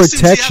type of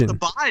protection. You have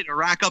to buy to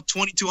rack up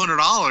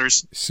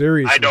 $2,200.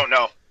 Seriously, I don't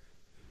know.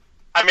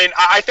 I mean,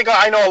 I think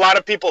I know a lot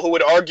of people who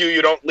would argue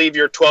you don't leave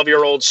your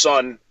 12-year-old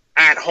son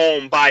at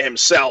home by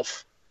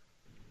himself.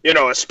 You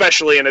know,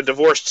 especially in a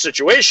divorced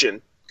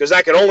situation, because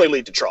that could only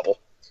lead to trouble.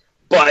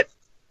 But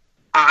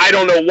I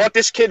don't know what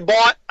this kid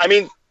bought. I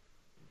mean,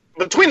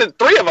 between the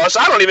three of us,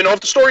 I don't even know if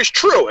the story's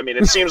true. I mean,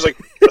 it seems like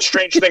a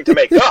strange thing to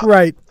make up.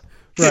 Right.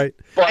 But,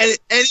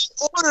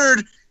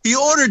 and he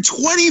ordered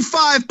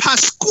 25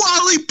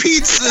 Pasquale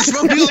pizzas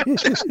from the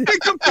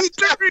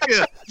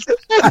pizzeria.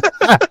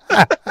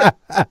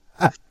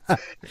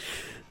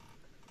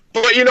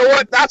 But you know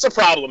what? That's a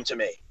problem to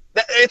me.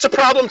 It's a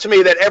problem to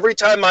me that every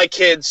time my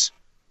kids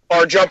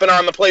are jumping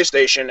on the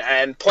PlayStation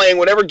and playing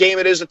whatever game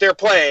it is that they're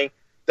playing,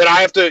 that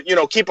I have to, you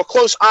know, keep a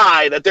close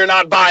eye that they're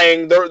not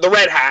buying the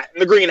red hat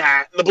and the green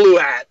hat and the blue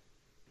hat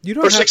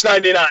for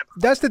 $6.99.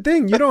 That's the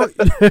thing. You don't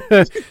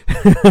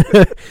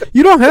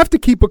you don't have to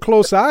keep a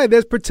close eye.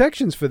 There's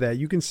protections for that.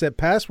 You can set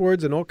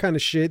passwords and all kind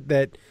of shit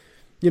that,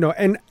 You know,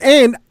 and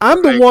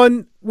I'm the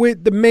one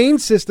with the main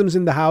systems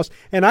in the house,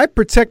 and I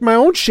protect my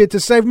own shit to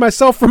save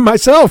myself from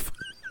myself.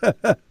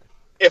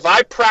 If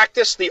I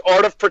practiced the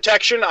art of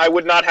protection, I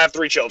would not have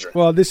 3 children.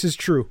 Well, this is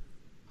true.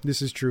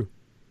 This is true.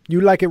 You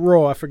like it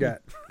raw, I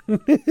forgot.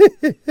 With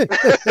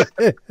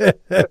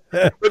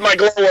my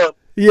glowworm.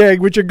 Yeah,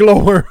 with your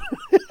glowworm.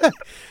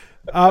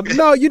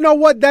 No, you know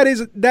what? That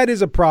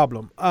is a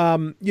problem.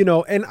 You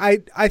know, and I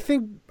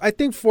think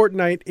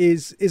Fortnite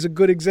is a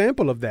good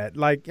example of that.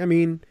 Like, I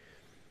mean,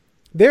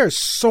 there are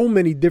so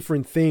many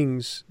different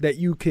things that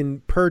you can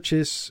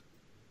purchase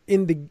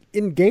in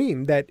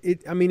game that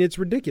it's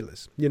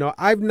ridiculous. You know,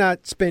 I've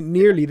not spent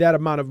nearly that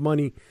amount of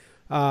money,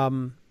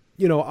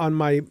 you know, on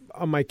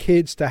my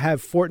kids to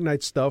have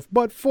Fortnite stuff,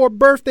 but for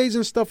birthdays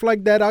and stuff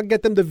like that, I'll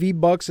get them the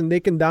V-Bucks and they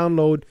can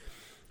download,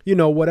 you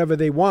know, whatever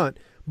they want.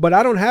 But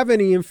I don't have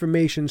any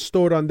information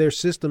stored on their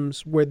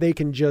systems where they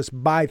can just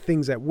buy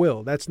things at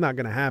will. That's not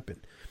going to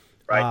happen.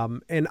 Right.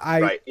 And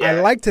I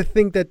like to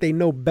think that they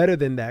know better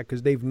than that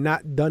because they've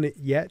not done it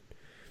yet.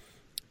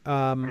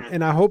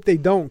 And I hope they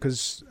don't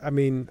because, I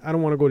mean, I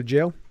don't want to go to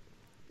jail.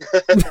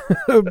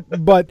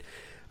 But,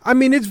 I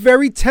mean, it's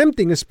very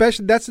tempting,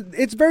 especially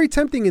it's very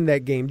tempting in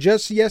that game.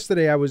 Just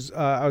yesterday, I was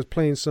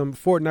playing some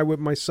Fortnite with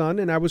my son,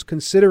 and I was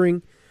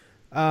considering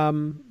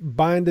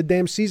buying the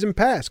damn season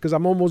pass because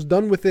I'm almost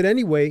done with it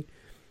anyway.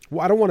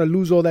 Well, I don't want to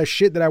lose all that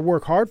shit that I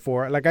work hard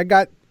for. Like, I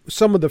got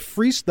some of the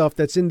free stuff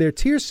that's in their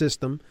tier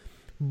system,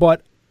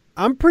 but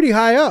I'm pretty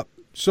high up,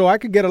 so I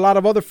could get a lot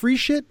of other free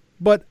shit,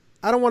 but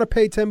I don't want to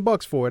pay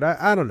 $10 for it.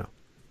 I don't know.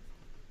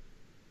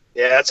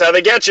 Yeah, that's how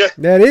they get you.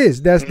 That's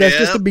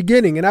just the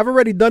beginning, and I've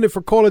already done it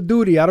for Call of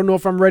Duty. I don't know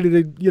if I'm ready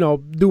to, you know,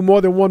 do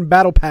more than one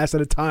battle pass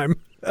at a time.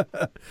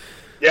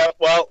 Yeah,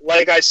 well,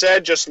 like I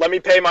said, just let me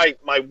pay my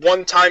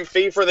one-time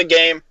fee for the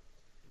game,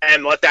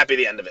 and let that be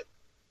the end of it.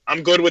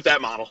 I'm good with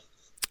that model.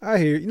 I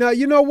hear you. Now,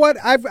 you know what?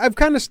 I've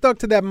kind of stuck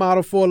to that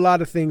model for a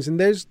lot of things, and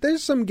there's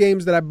some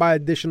games that I buy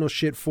additional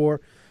shit for,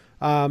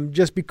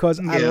 just because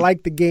I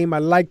like the game, I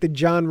like the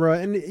genre,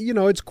 and you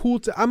know it's cool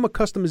to. I'm a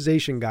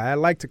customization guy. I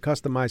like to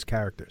customize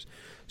characters,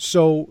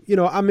 so you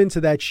know I'm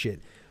into that shit.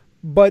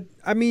 But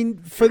I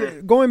mean,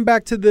 going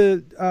back to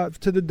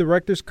the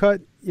director's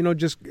cut, you know,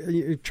 just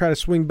try to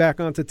swing back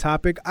onto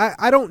topic.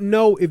 I don't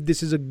know if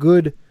this is a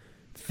good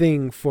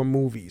thing for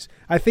movies.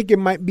 I think it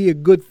might be a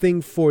good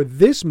thing for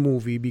this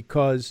movie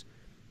because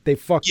they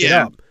fucked it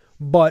up.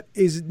 But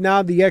is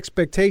now the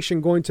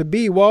expectation going to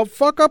be, well,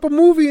 fuck up a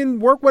movie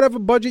and work whatever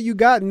budget you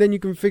got, and then you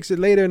can fix it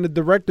later in the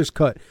director's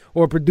cut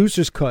or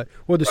producer's cut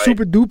or the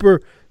super duper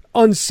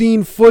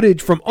unseen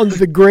footage from under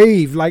the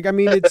grave? Like, I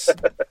mean, it's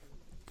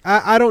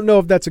I don't know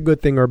if that's a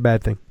good thing or a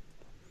bad thing.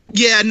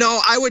 Yeah, no,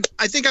 I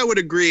think I would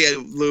agree,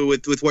 Lou,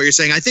 with what you're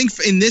saying. I think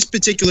in this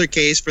particular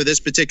case, for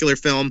this particular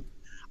film,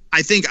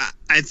 I think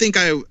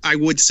I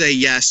would say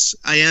yes.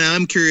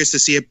 I'm curious to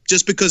see it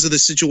just because of the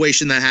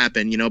situation that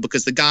happened, you know,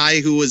 because the guy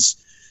who was,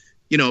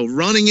 you know,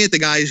 running it, the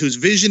guy whose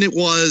vision it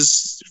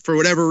was, for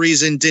whatever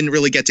reason, didn't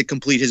really get to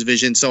complete his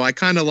vision. So I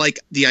kind of like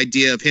the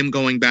idea of him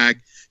going back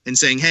and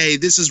saying, hey,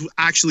 this is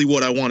actually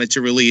what I wanted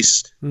to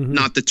release,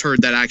 not the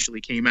turd that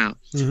actually came out.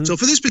 So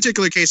for this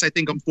particular case, I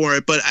think I'm for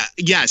it. But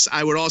yes,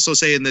 I would also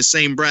say in the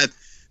same breath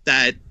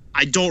that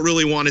I don't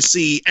really want to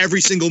see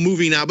every single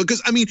movie now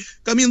because I mean,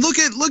 look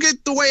at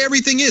the way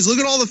everything is. Look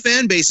at all the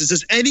fan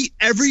bases.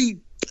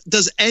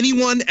 Does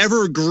anyone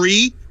ever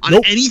agree on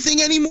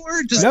anything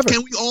anymore?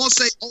 Can we all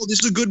say, oh,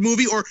 this is a good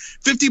movie? Or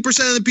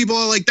 50% of the people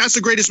are like, that's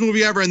the greatest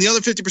movie ever. And the other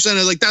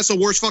 50% are like, that's the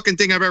worst fucking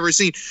thing I've ever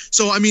seen.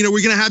 So, I mean, are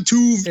we going to have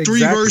 2-3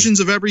 versions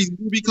of every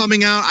movie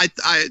coming out?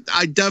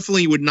 I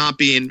definitely would not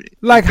be in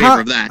favor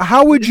of that.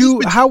 How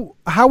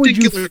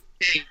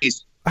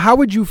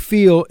would you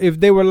feel if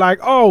they were like,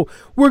 oh,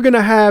 we're going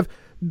to have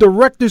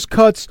director's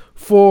cuts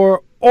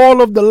for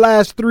all of the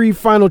last 3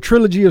 final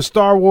trilogy of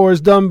Star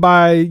Wars done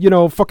by, you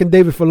know, fucking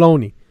David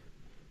Filoni?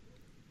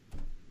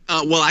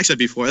 Well, actually,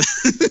 before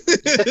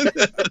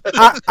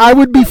that, I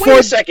would be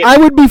for. I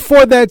would be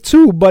for that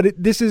too. But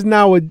this is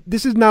now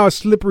a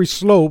slippery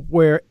slope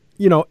where,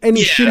 you know,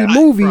 any shitty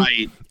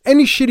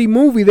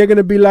movie, they're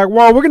gonna be like,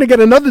 well, we're gonna get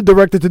another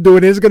director to do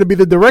it. It's gonna be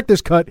the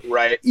director's cut,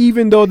 right?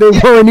 Even though they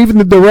weren't even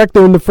the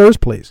director in the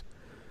first place.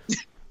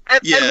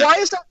 And why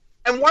is that?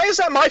 And why is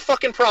that my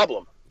fucking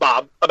problem,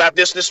 Bob? About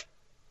this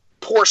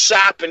poor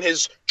sap and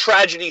his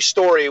tragedy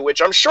story,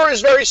 which I'm sure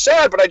is very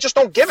sad, but I just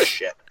don't give a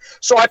shit.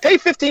 So I pay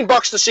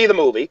 $15 to see the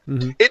movie.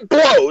 It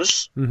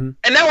blows, and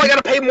now I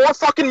got to pay more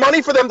fucking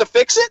money for them to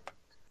fix it.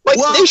 Like,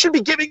 they should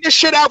be giving this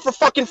shit out for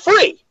fucking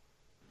free.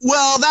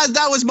 Well,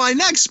 that was my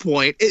next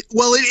point. It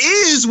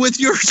is with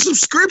your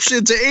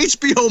subscription to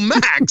HBO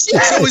Max. So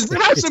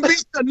that has to be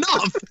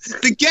enough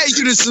to get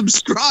you to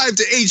subscribe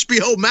to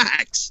HBO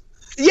Max.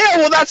 Yeah,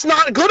 well, that's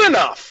not good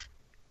enough.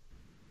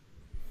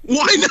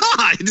 Why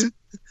not?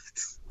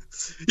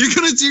 You're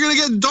gonna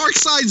get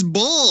Darkseid's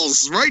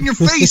balls right in your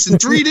face in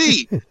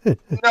 3D.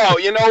 No,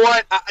 you know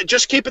what?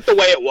 Just keep it the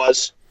way it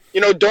was. You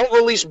know, don't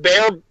release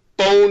bare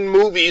bone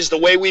movies the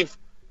way we've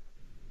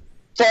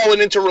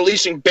fallen into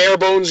releasing bare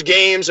bones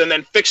games and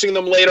then fixing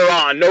them later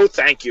on. No,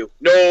 thank you.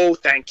 No,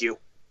 thank you.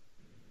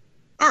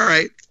 All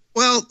right.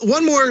 Well,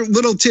 one more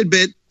little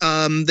tidbit.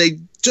 They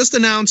just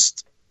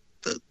announced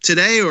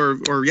today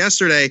or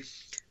yesterday,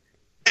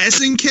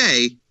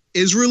 SNK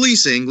is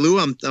releasing. Lou,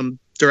 I'm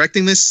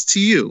directing this to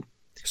you.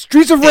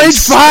 Streets of Rage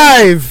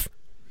 5.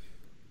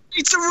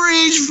 Streets of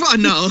Rage 5.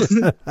 No,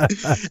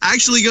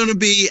 actually, going to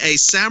be a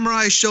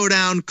Samurai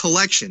Showdown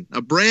collection,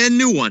 a brand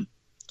new one,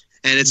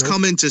 and it's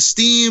coming to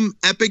Steam,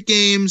 Epic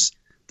Games,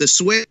 the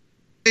Switch,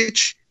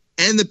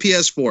 and the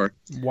PS4.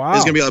 Wow!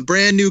 There's going to be a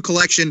brand new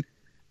collection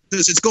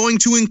because it's going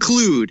to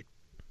include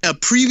a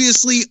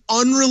previously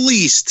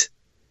unreleased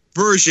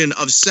version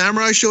of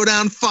Samurai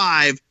Showdown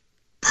 5.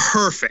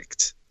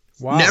 Perfect.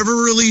 Wow! Never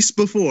released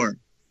before.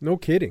 No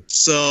kidding.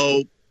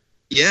 So,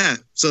 yeah.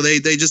 So they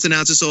just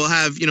announced it. So we'll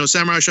have,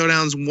 Samurai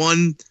Showdowns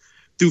 1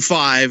 through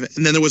 5,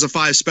 and then there was a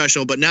 5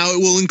 special, but now it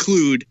will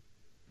include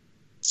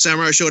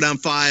Samurai Showdown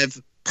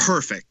 5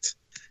 Perfect.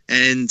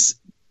 And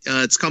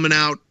it's coming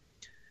out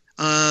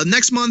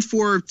next month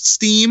for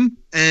Steam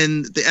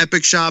and the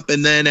Epic Shop,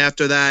 and then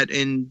after that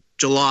in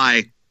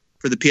July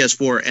for the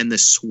PS4 and the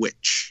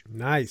Switch.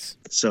 Nice.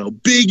 So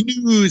big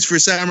news for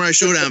Samurai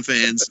Showdown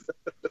fans.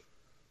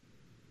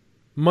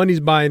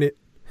 Money's buying it.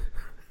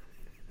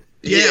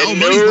 Yeah, money's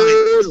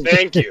buying it.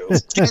 Thank you.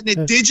 He's getting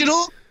it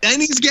digital,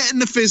 then he's getting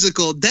the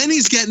physical, then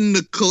he's getting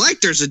the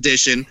collector's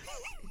edition.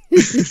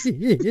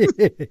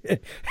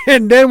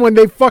 And then when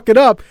they fuck it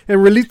up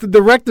and release the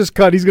director's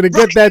cut, he's going to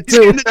get that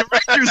too. The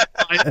director's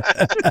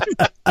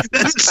cut.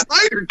 That's a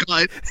Snyder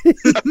cut.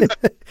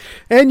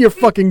 And your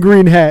fucking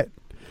green hat.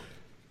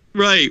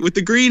 Right, with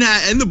the green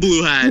hat and the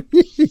blue hat.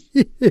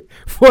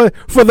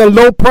 for the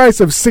low price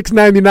of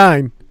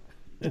 $6.99.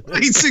 Right,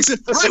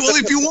 well,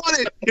 if you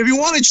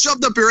want it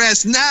shoved up your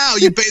ass now,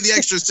 you pay the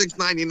extra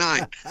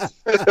 $6.99.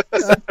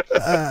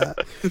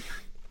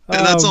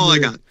 And that's all man.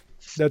 I got.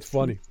 That's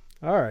funny.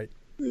 All right.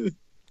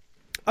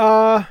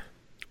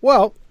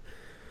 Well,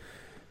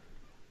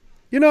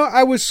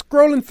 I was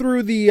scrolling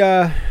through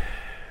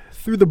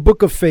the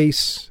Book of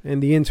Face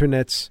and the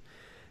internets,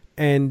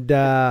 and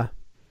I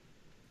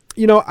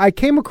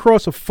came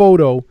across a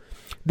photo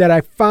that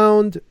I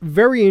found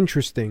very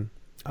interesting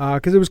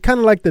because it was kind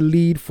of like the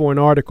lead for an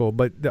article,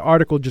 but the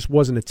article just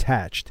wasn't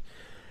attached.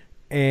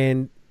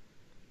 And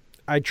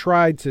I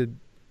tried to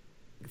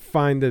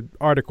find the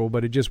article,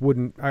 but it just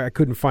wouldn't. I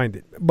couldn't find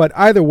it. But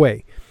either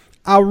way,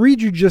 I'll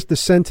read you just a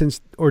sentence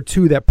or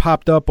two that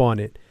popped up on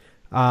it.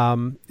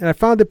 And I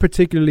found it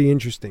particularly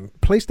interesting.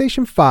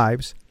 PlayStation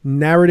 5's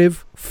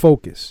narrative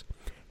focus.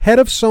 Head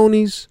of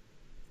Sony's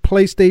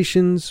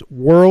PlayStation's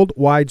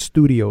worldwide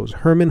studios,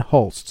 Herman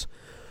Hulst,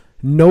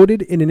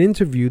 noted in an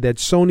interview that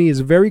Sony is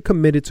very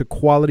committed to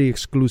quality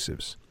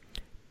exclusives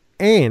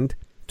and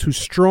to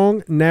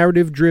strong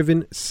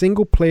narrative-driven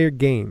single-player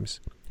games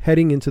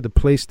heading into the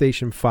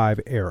PlayStation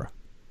 5 era.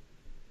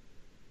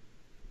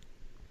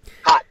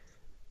 Hot.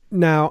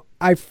 Now,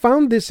 I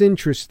found this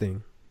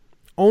interesting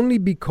only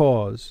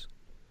because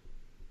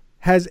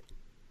has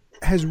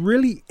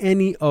really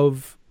any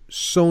of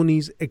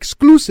Sony's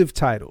exclusive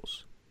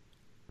titles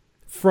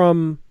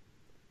from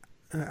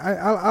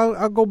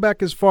I'll go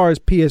back as far as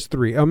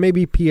PS3 or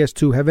maybe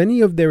PS2, have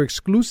any of their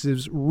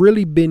exclusives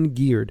really been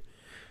geared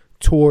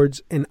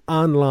towards an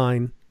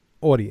online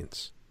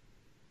audience?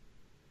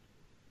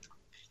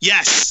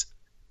 Yes.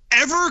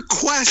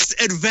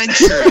 EverQuest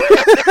Adventure.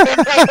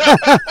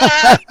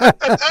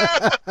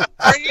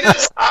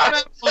 Greatest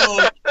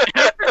MMO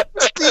ever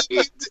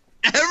conceived,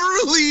 ever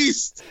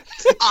released.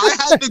 I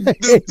had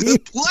the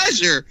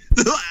pleasure,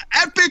 the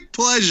epic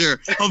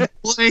pleasure of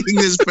playing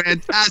this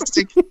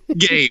fantastic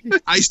game.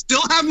 I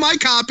still have my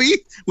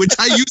copy, which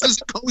I use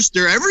as a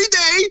coaster every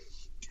day,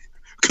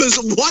 because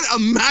what a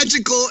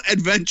magical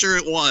adventure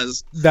it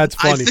was. That's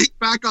funny. I think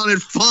back on it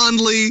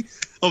fondly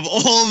of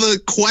all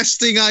the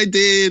questing I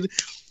did,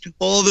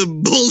 all the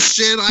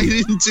bullshit I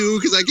didn't do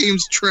because that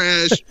game's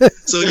trash.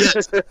 So,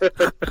 yes.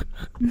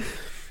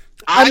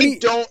 I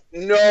don't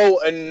know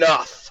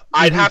enough.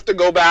 I'd have to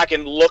go back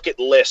and look at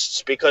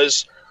lists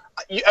because,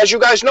 as you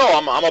guys know,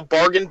 I'm a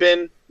bargain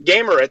bin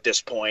gamer at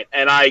this point,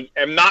 and I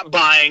am not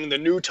buying the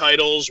new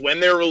titles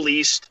when they're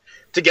released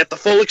to get the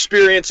full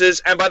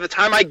experiences, and by the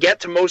time I get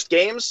to most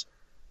games,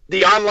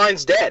 the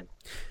online's dead.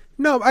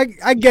 No,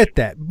 I get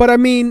that. But, I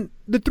mean,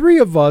 the three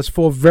of us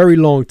for a very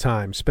long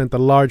time spent a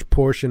large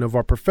portion of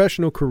our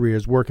professional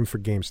careers working for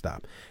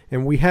GameStop.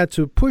 And we had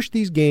to push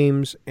these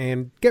games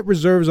and get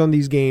reserves on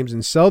these games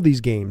and sell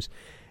these games.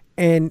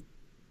 And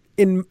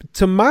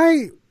to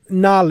my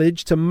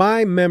knowledge, to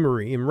my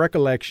memory and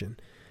recollection,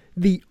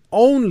 the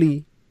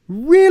only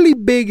really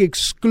big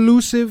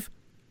exclusive,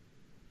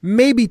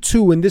 maybe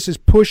two, and this is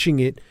pushing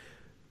it,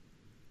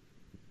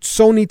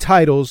 Sony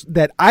titles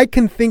that I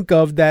can think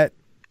of that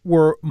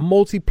were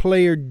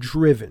multiplayer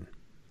driven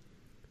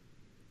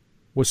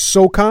was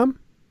SOCOM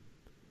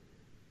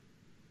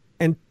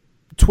and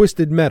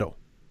Twisted Metal.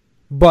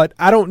 But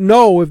I don't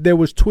know if there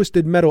was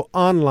Twisted Metal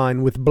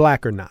Online with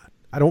Black or not.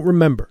 I don't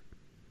remember.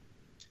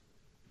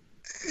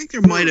 think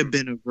there might have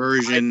been a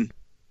version.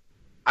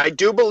 I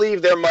do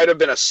believe there might have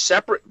been a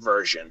separate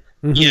version.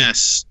 Mhm.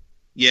 Yes.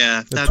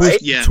 Yeah. That's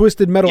Right? yeah.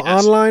 Twisted Metal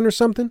Yes. Online or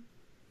something?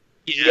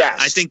 Yeah. Yes.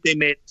 I think they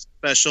made a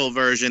special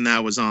version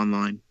that was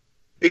online.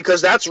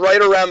 Because that's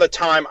right around the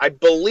time, I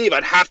believe,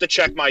 I'd have to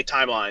check my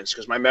timelines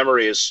because my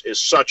memory is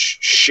such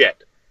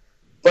shit.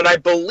 But I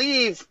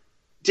believe,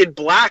 did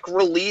Black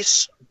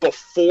release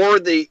before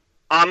the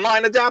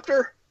online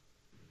adapter?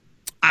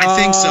 I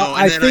think so. And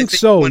I then think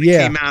so, when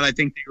yeah. it came out, I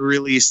think they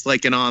released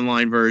like an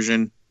online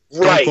version.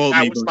 Right, quote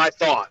that me, was but- my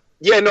thought.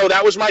 Yeah, no,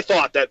 that was my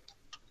thought, that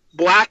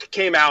Black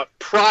came out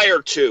prior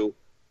to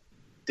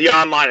the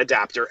online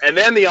adapter. And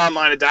then the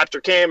online adapter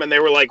came and they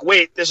were like,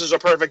 wait, this is a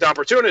perfect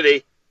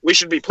opportunity. We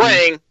should be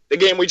playing the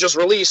game we just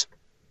released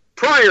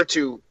prior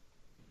to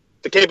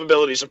the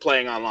capabilities of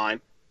playing online.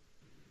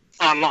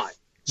 Right.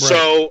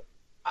 So,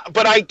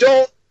 but I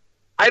don't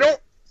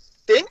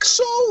think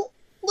so,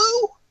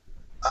 Lou.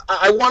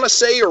 I want to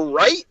say you're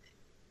right,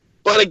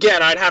 but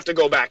again, I'd have to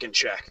go back and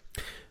check.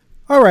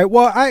 All right.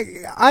 Well,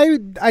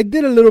 I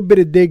did a little bit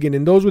of digging,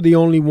 and those were the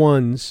only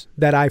ones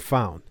that I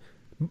found.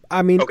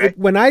 I mean, Okay.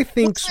 when I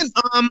think,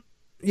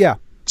 yeah,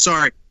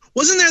 Sorry.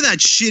 Wasn't there that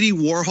shitty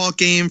Warhawk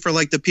game for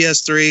like the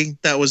PS3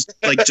 that was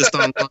like just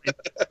online?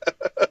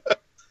 It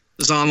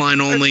was online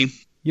only.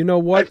 you know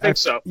what? I think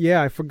so.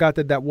 Yeah, I forgot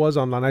that was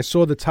online. I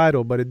saw the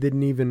title, but it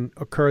didn't even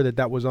occur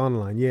that was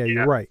online. Yeah,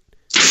 you're right.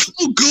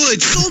 So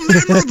good, so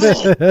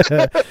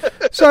memorable.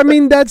 So I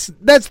mean, that's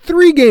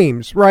 3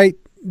 games, right?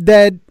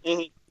 That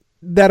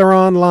are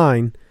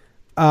online.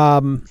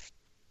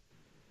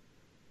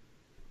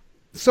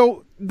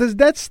 So does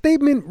that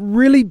statement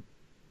really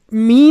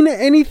mean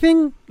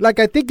anything? Like,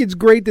 I think it's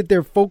great that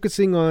they're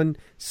focusing on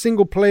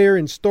single player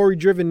and story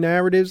driven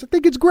narratives. I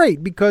think it's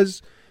great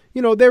because,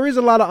 you know, there is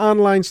a lot of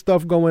online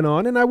stuff going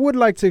on, and I would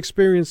like to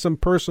experience some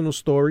personal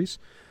stories.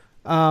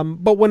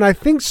 But when I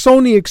think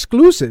Sony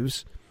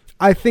exclusives,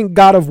 I think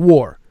God of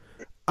War.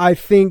 I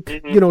think,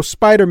 you know,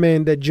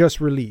 Spider-Man that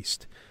just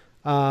released.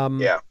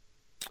 Yeah.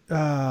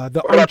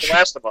 The What about The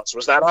Last of Us?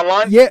 Was that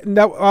online? Yeah,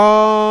 no,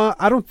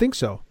 I don't think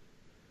so.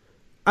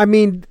 I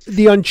mean,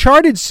 the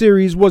Uncharted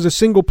series was a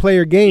single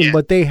player game,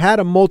 but they had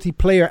a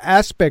multiplayer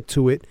aspect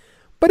to it.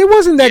 But it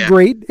wasn't that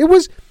great. It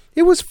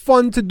was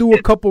fun to do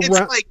a couple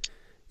rounds. Like,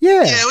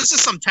 yeah, it was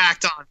just some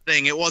tacked on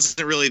thing. It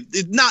wasn't really.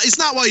 It's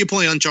not while you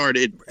play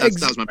Uncharted. That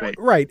was my point.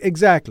 Right,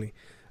 exactly.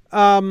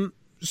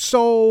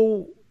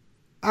 So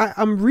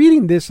I'm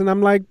reading this and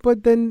I'm like,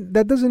 but then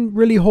that doesn't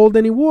really hold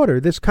any water.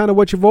 That's kind of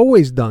what you've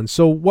always done.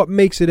 So what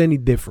makes it any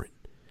different?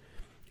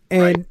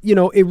 And, you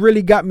know, it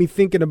really got me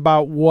thinking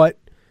about what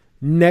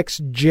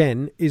next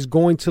gen is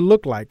going to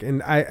look like.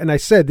 And I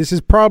said, this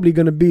is probably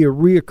going to be a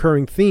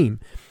reoccurring theme.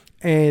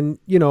 And,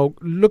 you know,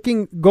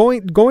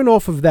 going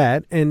off of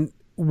that and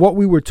what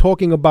we were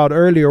talking about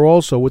earlier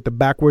also with the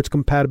backwards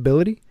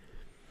compatibility,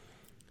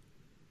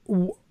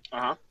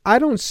 I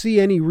don't see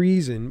any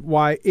reason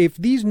why, if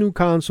these new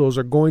consoles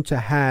are going to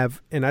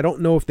have, and I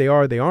don't know if they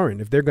are or they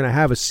aren't, if they're going to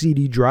have a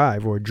CD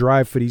drive or a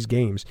drive for these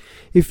games,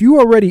 if you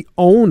already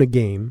own a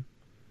game,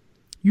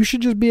 you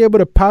should just be able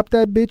to pop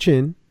that bitch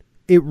in,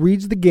 it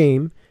reads the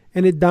game,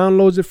 and it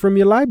downloads it from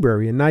your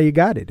library, and now you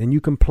got it, and you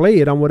can play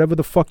it on whatever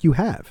the fuck you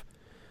have.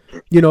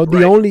 You know,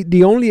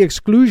 the only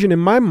exclusion in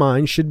my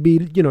mind should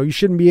be, you know, you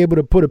shouldn't be able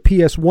to put a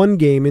PS1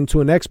 game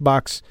into an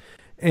Xbox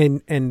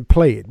and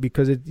play it,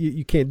 because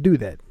you can't do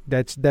that.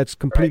 That's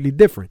completely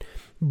different.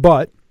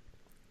 But,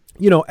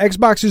 you know,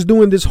 Xbox is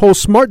doing this whole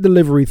smart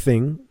delivery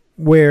thing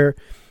where,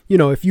 you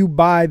know, if you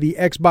buy the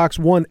Xbox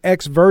One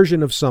X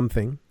version of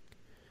something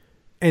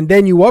and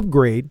then you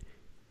upgrade,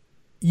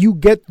 you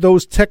get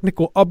those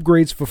technical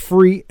upgrades for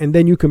free, and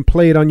then you can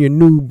play it on your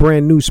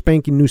brand new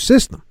spanking new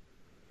system.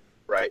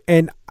 Right.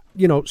 And,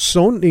 you know,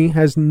 Sony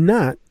has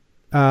not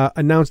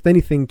announced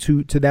anything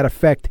to that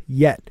effect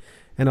yet.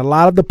 And a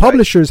lot of the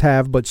publishers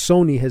have, but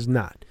Sony has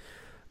not.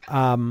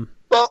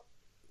 Well,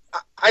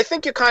 I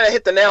think you kind of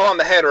hit the nail on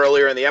the head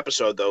earlier in the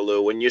episode, though,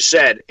 Lou, when you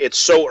said it's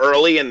so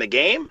early in the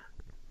game.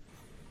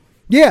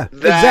 Yeah,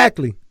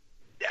 exactly.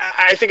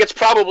 I think it's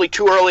probably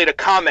too early to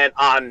comment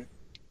on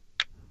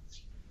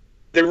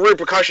the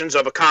repercussions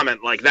of a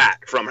comment like that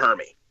from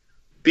Hermie,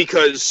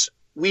 because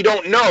we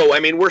don't know. I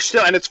mean, we're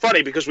still, and it's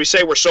funny because we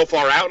say we're so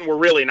far out and we're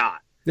really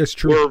not. That's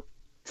true. We're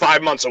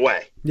 5 months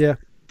away. Yeah.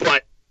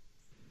 But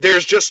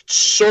there's just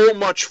so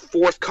much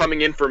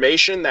forthcoming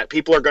information that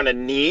people are going to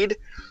need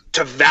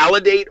to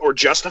validate or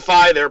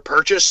justify their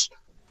purchase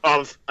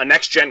of a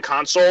next-gen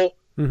console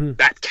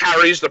that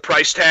carries the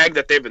price tag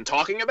that they've been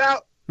talking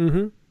about.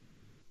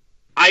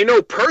 I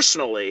know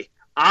personally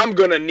I'm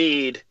going to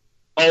need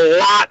a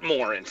lot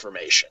more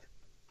information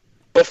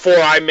before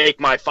I make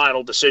my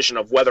final decision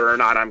of whether or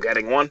not I'm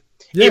getting one.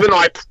 Yeah. Even though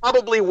I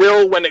probably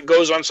will when it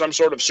goes on some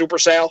sort of super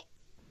sale.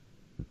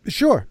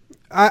 Sure.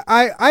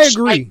 I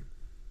agree.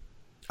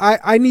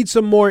 I need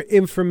some more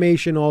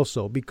information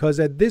also,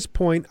 because at this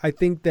point, I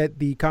think that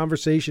the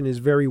conversation is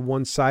very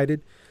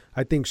one-sided.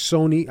 I think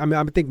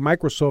I think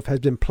Microsoft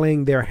has been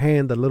playing their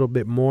hand a little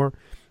bit more,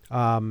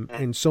 and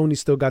Sony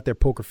still got their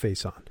poker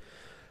face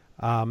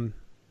on.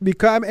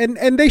 because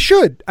and they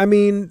should. I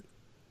mean,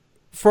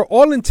 for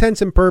all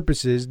intents and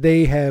purposes,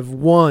 they have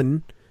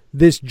won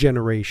this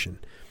generation.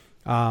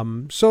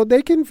 So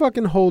they can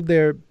fucking hold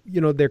their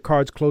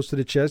cards close to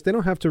the chest. They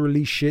don't have to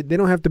release shit. They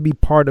don't have to be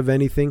part of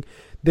anything.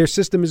 Their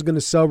system is going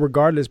to sell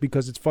regardless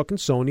because it's fucking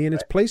Sony and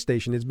it's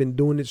PlayStation. It's been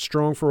doing it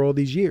strong for all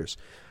these years.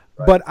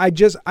 Right. But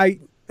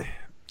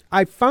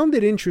I found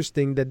it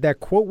interesting that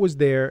quote was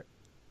there,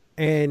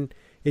 and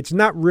it's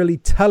not really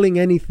telling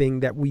anything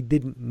that we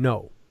didn't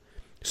know.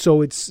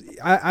 So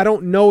I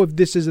don't know if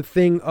this is a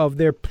thing of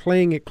they're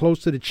playing it close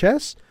to the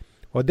chest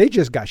or they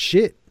just got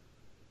shit.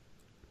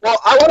 Well,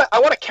 I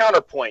want to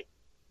counterpoint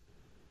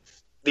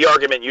the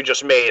argument you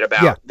just made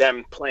about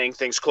them playing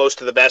things close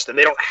to the vest and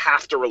they don't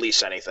have to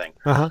release anything.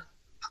 Uh-huh.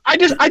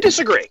 I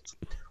disagree.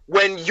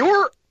 When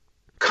your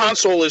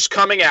console is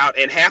coming out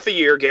in half a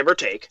year, give or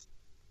take,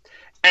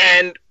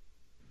 and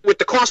with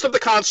the cost of the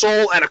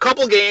console and a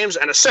couple games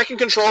and a second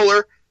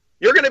controller,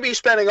 you're going to be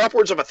spending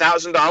upwards of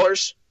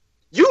 $1,000.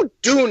 You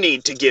do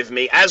need to give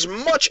me as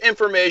much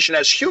information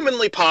as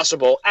humanly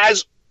possible,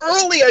 as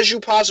early as you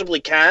possibly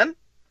can,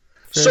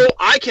 so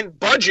I can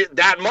budget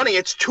that money.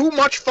 It's too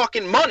much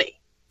fucking money.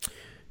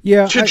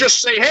 Yeah. To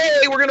just say,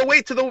 hey, we're going to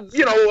wait to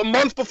a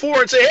month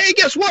before and say, hey,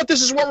 guess what?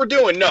 This is what we're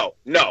doing. No.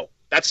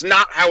 That's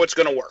not how it's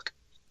going to work.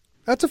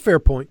 That's a fair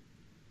point.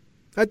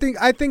 I think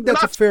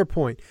that's a fair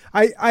point.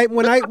 I'm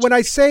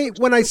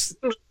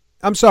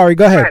sorry,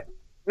 go ahead.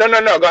 No,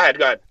 go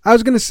ahead. I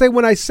was going to say,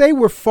 when I say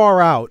we're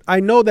far out, I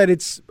know that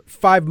it's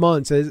 5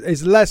 months.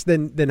 It's less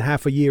than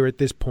half a year at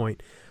this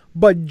point.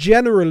 But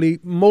generally,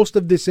 most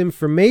of this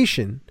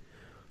information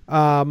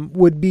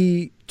would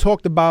be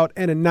talked about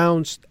and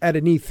announced at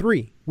an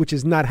E3, which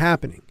is not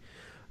happening.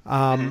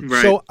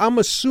 Right. So I'm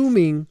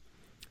assuming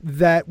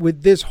that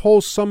with this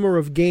whole Summer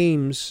of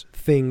Games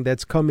thing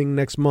that's coming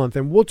next month,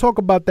 and we'll talk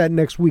about that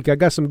next week. I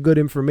got some good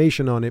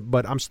information on it,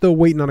 but I'm still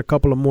waiting on a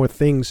couple of more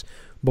things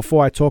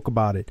before I talk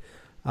about it.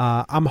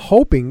 I'm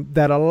hoping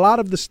that a lot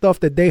of the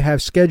stuff that they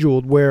have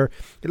scheduled, where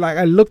like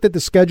I looked at the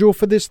schedule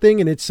for this thing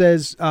and it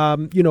says,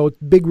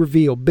 big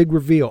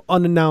reveal,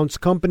 unannounced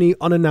company,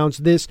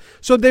 unannounced this.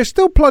 So they're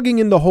still plugging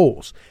in the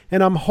holes.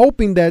 And I'm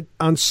hoping that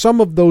on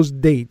some of those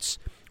dates,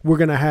 we're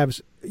going to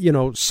have,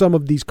 some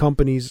of these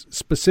companies,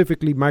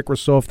 specifically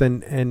Microsoft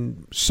and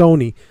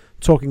Sony,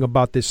 talking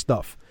about this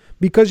stuff.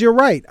 Because you're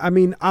right. I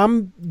mean,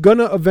 I'm going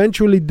to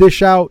eventually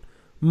dish out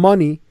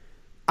money.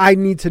 I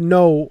need to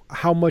know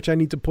how much I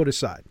need to put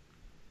aside.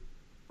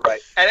 Right.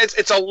 And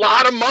it's a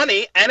lot of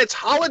money, and it's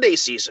holiday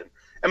season.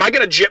 Am I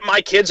going to jip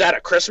my kids out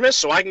of Christmas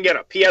so I can get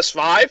a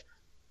PS5?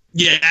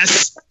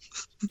 Yes.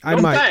 I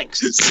might.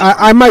 Thanks.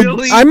 I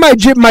might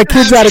jip my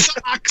kids out of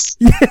socks.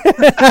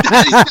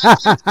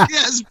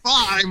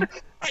 PS5.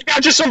 I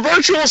got you some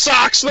virtual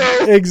socks,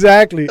 though.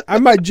 Exactly. I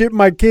might jip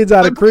my kids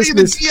out of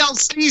Christmas. The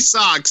DLC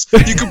socks.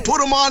 You can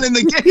put them on in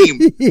the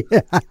game.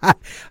 Yeah.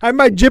 I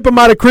might jip them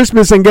out of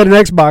Christmas and get an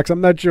Xbox.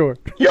 I'm not sure.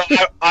 Yeah,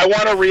 I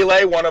want to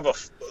relay one of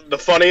the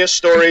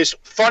funniest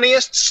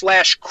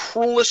 /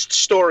 cruelest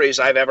stories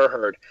I've ever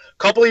heard. A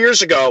couple of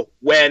years ago,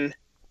 when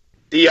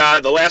the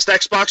last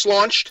Xbox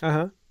launched,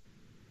 I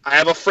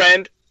have a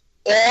friend.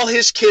 All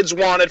his kids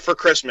wanted for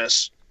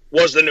Christmas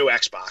was the new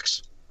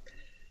Xbox,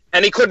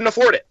 and he couldn't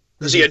afford it.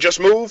 Because he had just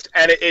moved,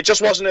 and it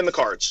just wasn't in the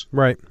cards.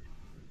 Right.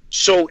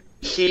 So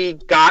he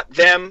got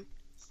them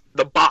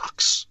the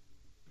box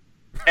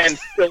and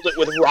filled it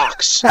with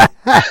rocks.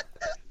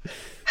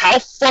 How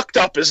fucked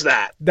up is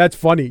that? That's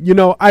funny.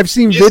 I've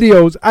seen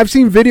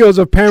videos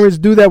of parents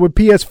do that with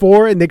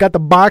PS4, and they got the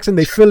box and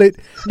they fill it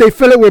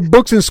with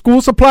books and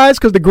school supplies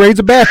because the grades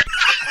are bad.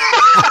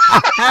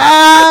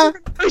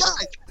 Guys,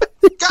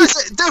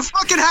 that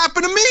fucking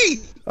happened to me.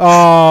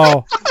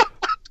 Oh.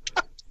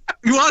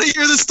 You want to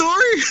hear the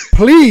story?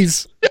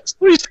 Please. Yes,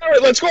 please. All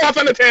right, let's go off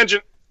on a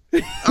tangent.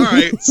 All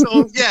right.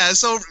 So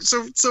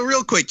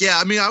real quick. Yeah.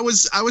 I mean, I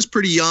was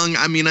pretty young.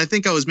 I mean, I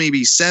think I was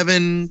maybe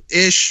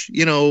 7-ish,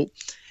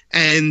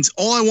 and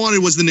all I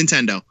wanted was the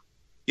Nintendo,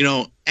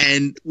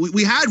 and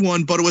we had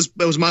one, but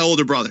it was my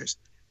older brother's.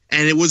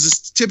 And it was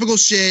this typical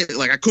shit.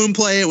 Like, I couldn't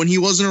play it when he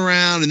wasn't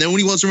around. And then when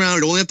he wasn't around,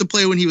 I'd only have to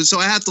play it when he was. So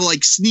I had to,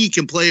 sneak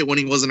and play it when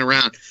he wasn't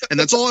around. And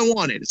that's all I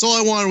wanted. It's all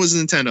I wanted was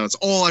a Nintendo. That's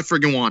all I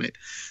friggin' wanted.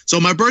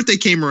 So my birthday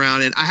came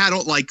around, and I had,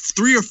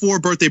 3 or 4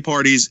 birthday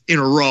parties in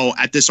a row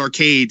at this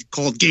arcade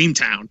called Game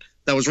Town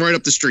that was right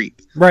up the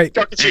street. Right.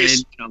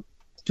 And,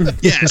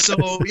 yeah, so,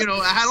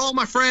 I had all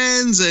my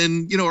friends,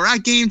 and, we're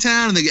at Game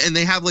Town, and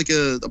they have,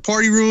 a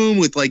party room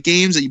with,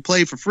 games that you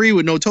play for free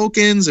with no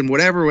tokens and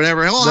whatever.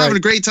 All having a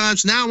great time.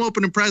 So now I'm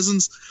opening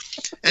presents,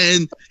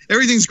 and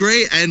everything's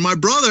great. And my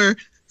brother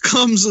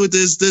comes with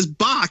this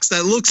box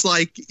that looks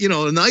like,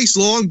 a nice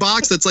long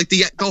box that's like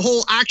the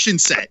whole action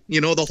set,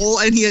 the whole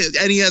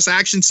NES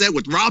action set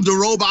with Rob the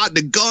Robot and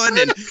the gun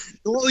and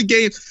all the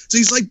games. So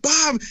he's like,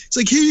 Bob, it's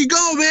like, here you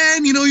go,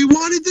 man. You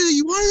wanted the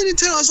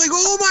Nintendo. I was like,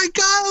 oh my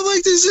God, I'm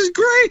like, this is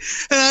great.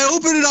 And I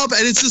open it up,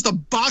 and it's just a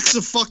box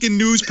of fucking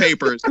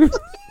newspapers. And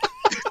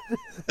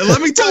let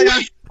me tell you,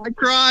 I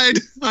cried.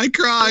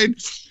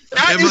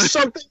 That is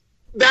something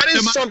that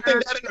is something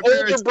that an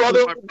older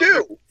brother would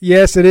do.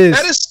 Yes, it is.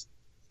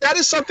 That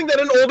is something that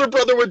an older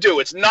brother would do.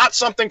 It's not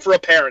something for a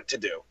parent to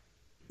do.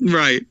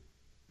 Right.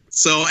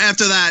 So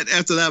after that,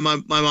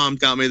 my mom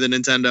got me the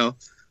Nintendo,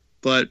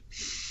 but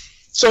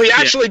so he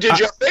actually did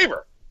you a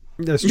favor.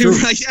 That's true.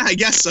 Right, yeah, I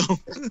guess so.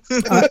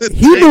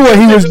 He knew what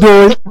he was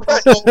doing.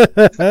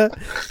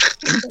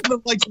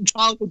 Like some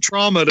childhood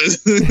trauma.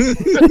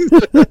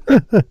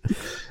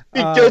 He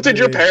guilted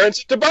your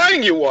parents into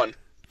buying you one.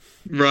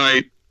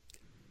 Right.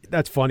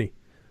 That's funny.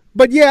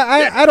 But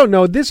yeah, I don't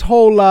know. This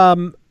whole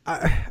I'm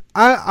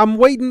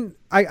waiting.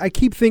 I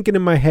keep thinking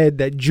in my head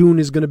that June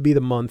is going to be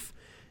the month,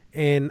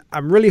 and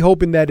I'm really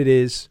hoping that it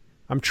is.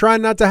 I'm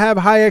trying not to have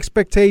high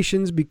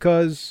expectations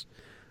because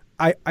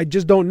I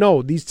just don't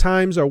know. These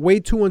times are way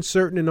too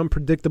uncertain and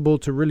unpredictable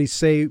to really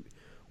say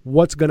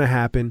what's going to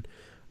happen.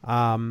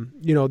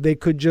 They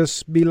could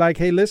just be like,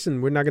 hey,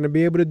 listen, we're not going to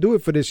be able to do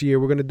it for this year.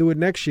 We're going to do it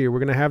next year. We're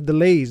going to have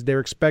delays. They're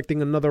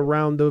expecting another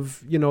round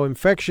of,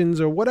 infections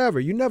or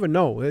whatever. You never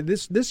know.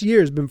 This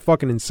year has been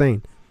fucking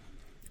insane.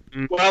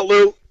 Well,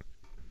 Lou,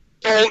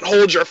 don't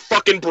hold your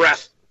fucking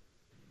breath.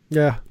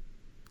 Yeah.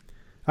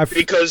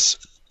 Because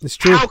it's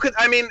true.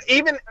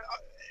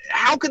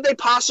 How could they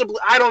possibly,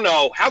 I don't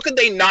know, how could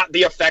they not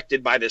be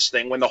affected by this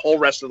thing when the whole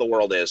rest of the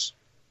world is?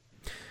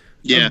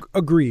 Yeah.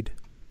 Agreed.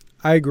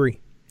 I agree.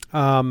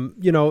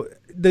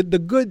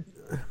 The good,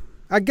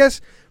 I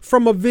guess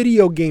from a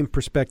video game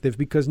perspective,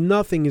 because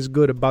nothing is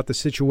good about the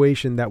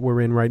situation that we're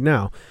in right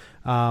now.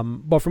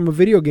 But from a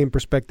video game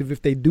perspective,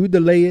 if they do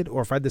delay it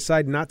or if I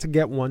decide not to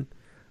get one,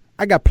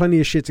 I got plenty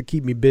of shit to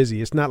keep me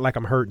busy. It's not like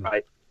I'm hurting,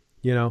 right?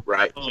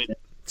 Right.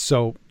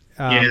 So,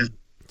 yeah.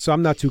 So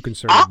I'm not too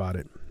concerned about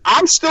it.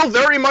 I'm still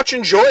very much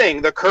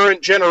enjoying the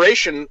current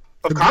generation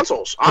of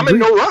consoles. I'm in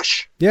no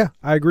rush. Yeah,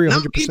 I agree 100%.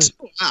 No, me too.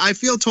 I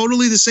feel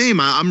totally the same.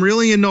 I'm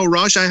really in no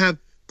rush. I have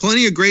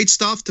plenty of great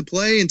stuff to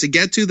play and to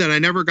get to that I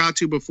never got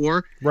to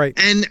before. Right.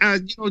 And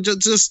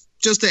just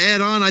to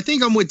add on, I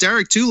think I'm with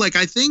Derek too. Like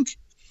I think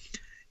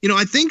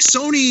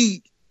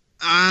Sony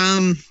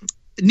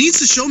needs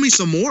to show me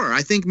some more.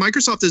 I think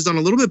Microsoft has done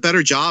a little bit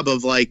better job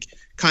of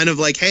kind of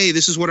like, hey,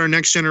 this is what our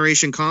next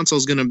generation console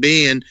is going to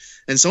be, and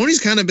Sony's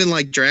kind of been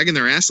like dragging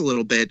their ass a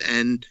little bit.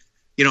 And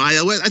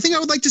I think I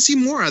would like to see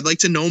more. I'd like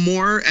to know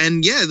more.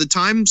 And yeah, the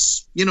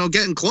time's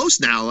getting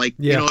close now.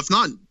 If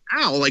not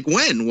now,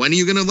 when are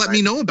you going to let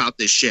me know about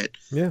this shit?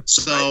 Yeah.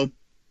 So,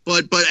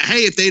 but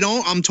hey, if they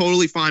don't, I'm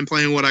totally fine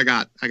playing what I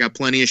got. I got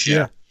plenty of shit.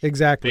 Yeah,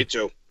 exactly. Me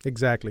too.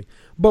 Exactly.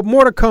 But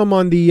more to come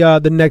on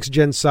the next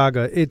gen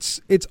saga.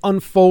 It's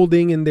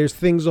unfolding, and there's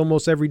things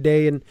almost every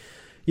day. And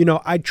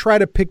I try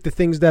to pick the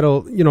things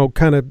that'll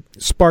kind of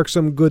spark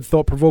some good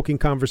thought provoking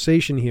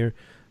conversation here.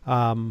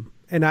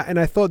 And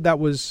I thought that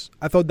was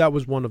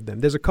one of them.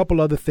 There's a couple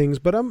other things,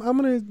 but I'm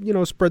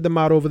gonna spread them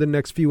out over the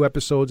next few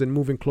episodes and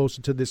moving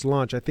closer to this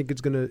launch. I think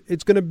it's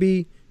gonna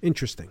be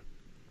interesting.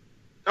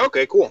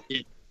 Okay, cool.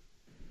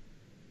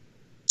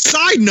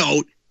 Side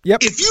note.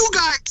 Yep. If you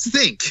guys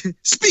think,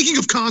 speaking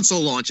of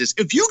console launches,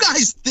 if you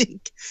guys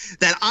think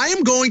that I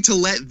am going to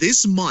let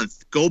this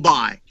month go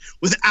by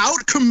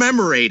without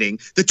commemorating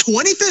the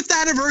 25th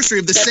anniversary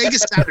of the Sega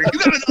Saturn, you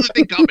got another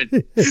thing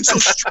coming. So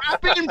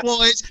strap in,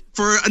 boys,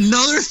 for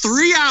another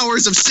 3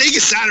 hours of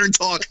Sega Saturn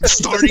talk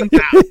starting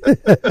now.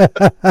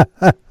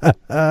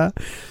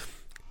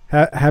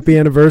 Happy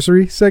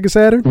anniversary, Sega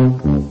Saturn.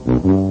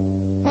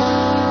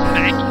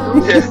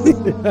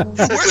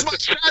 Where's my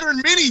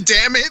Saturn Mini,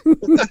 damn it?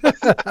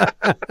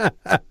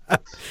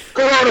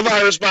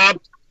 Coronavirus, Bob.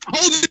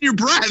 Holding your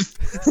breath.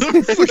 I'm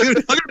gonna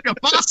be a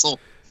fossil.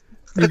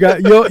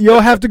 You'll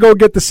have to go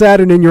get the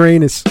Saturn in your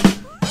anus.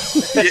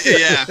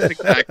 Yeah,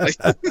 exactly.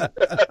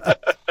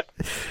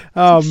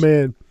 Oh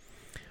man.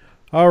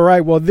 All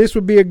right, well, this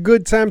would be a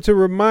good time to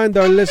remind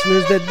our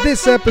listeners that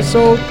this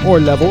episode or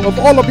level of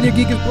All Up in Your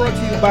Geek is brought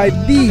to you by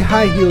The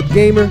High Heeled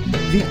Gamer,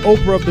 the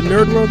Oprah of the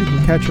Nerd World. You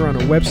can catch her on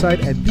our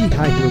website at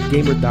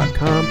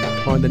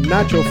thehighheeledgamer.com or on the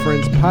Nacho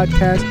Friends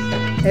podcast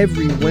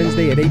every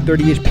Wednesday at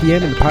 8:30ish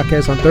p.m. and the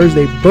podcast on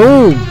Thursday.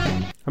 Boom!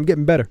 I'm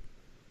getting better.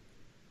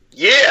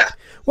 Yeah.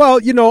 Well,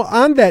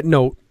 on that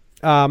note,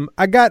 I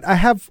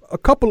have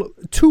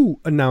two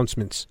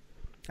announcements,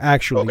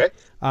 actually. Okay.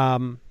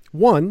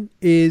 One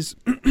is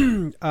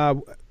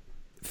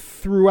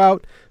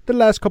throughout the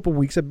last couple of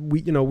weeks,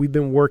 we've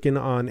been working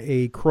on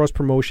a cross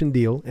promotion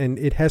deal, and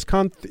it has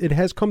come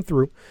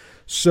through.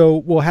 So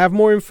we'll have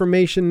more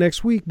information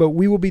next week, but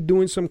we will be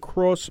doing some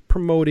cross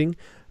promoting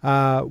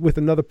with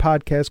another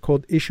podcast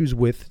called Issues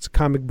With. It's a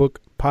comic book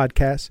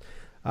podcast.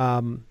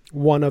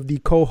 One of the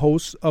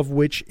co-hosts of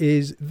which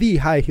is the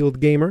High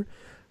Heeled Gamer.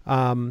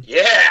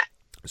 Yeah.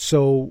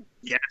 So.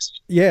 Yes.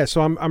 Yeah,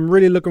 so I'm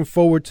really looking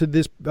forward to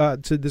this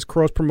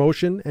cross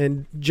promotion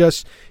and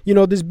just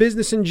this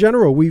business in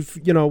general.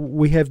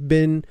 We have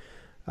been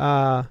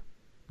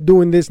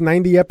doing this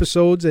 90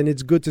 episodes, and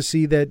it's good to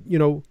see that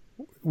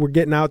we're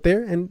getting out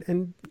there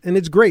and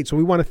it's great. So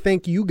we want to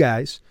thank you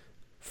guys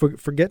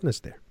for getting us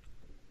there.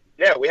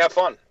 Yeah, we have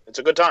fun. It's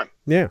a good time.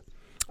 Yeah.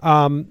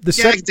 I can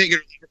take it.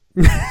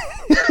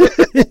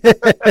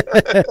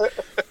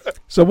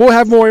 So we'll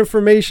have more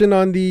information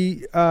on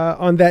the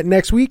on that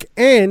next week.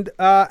 And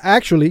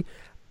actually,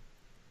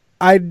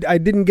 I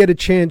didn't get a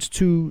chance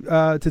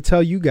to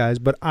tell you guys,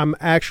 but I'm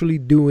actually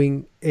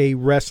doing a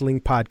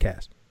wrestling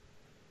podcast.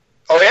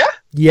 Oh yeah?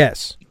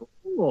 Yes.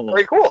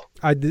 Very cool.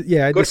 I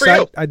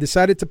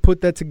decided to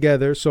put that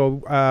together.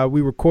 So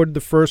we recorded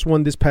the first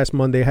one this past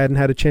Monday. I hadn't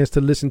had a chance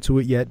to listen to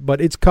it yet,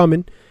 but it's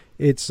coming.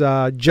 It's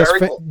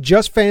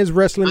Just Fans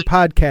Wrestling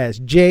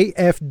Podcast,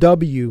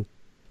 JFW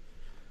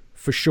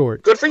for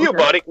short. Good for you,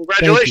 buddy.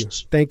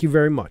 Congratulations. Thank you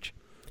very much.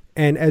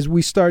 And as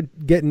we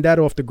start getting that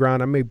off the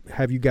ground, I may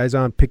have you guys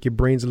on, pick your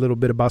brains a little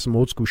bit about some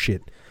old school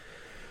shit.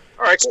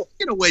 All right, cool.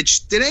 Speaking of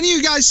which, did any of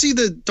you guys see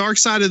the Dark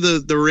Side of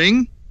the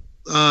Ring?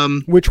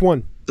 Which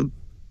one?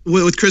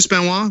 With Chris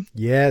Benoit?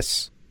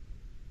 Yes.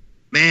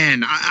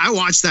 Man, I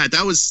watched that.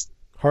 That was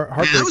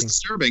heartbreaking. that was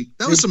disturbing.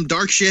 That was some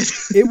dark shit.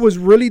 It was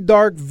really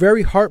dark,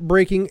 very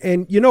heartbreaking.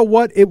 And you know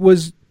what? It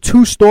was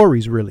two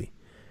stories, really.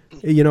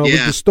 You know, it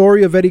was the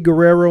story of Eddie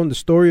Guerrero and the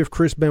story of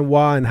Chris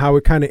Benoit and how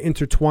it kind of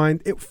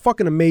intertwined. It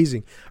fucking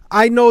amazing.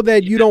 I know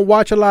that you don't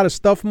watch a lot of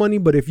Stuff Money,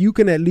 but if you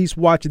can at least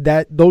watch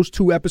those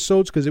two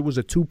episodes, because it was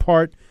a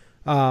two-part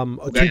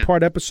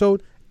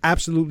episode,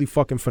 absolutely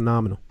fucking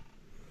phenomenal.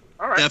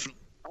 All right. Definitely.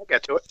 I'll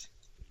get to it.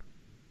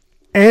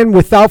 And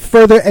without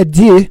further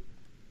ado,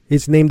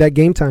 it's named at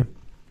Game Time.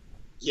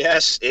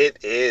 Yes,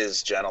 it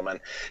is, gentlemen.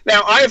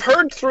 Now, I've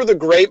heard through the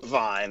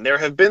grapevine there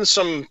have been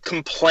some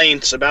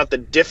complaints about the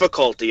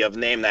difficulty of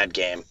Name That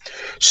Game.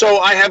 So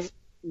I have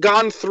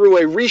gone through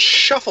a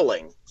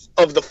reshuffling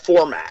of the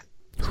format.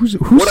 Who said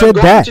that? What I'm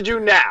going to do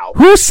now...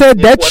 Who said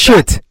that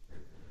shit?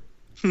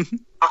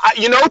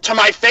 To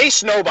my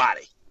face,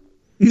 nobody.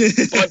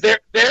 But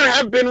there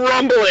have been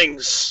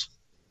rumblings.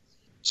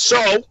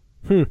 So,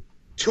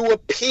 to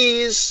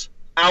appease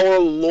our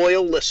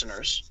loyal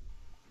listeners,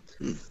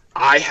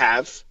 I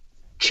have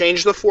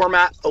changed the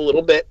format a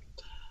little bit.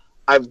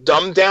 I've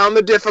dumbed down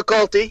the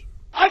difficulty.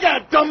 I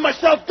gotta dumb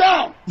myself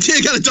down. Yeah,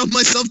 I gotta dumb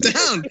myself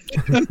down.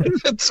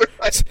 That's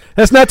right.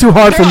 That's not too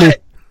hard for me.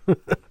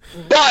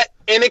 But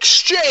in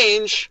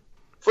exchange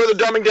for the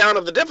dumbing down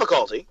of the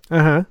difficulty,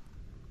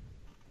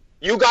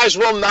 you guys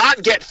will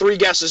not get 3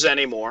 guesses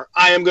anymore.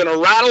 I am going to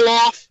rattle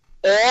off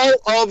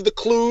all of the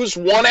clues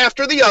one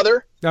after the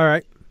other. All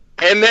right.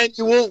 And then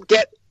you will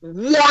get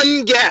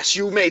 1 guess.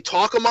 You may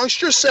talk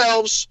amongst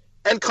yourselves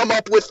and come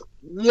up with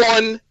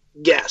 1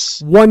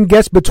 guess. 1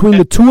 guess between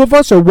the two of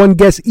us, or 1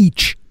 guess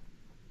each?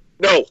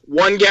 No,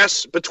 1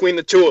 guess between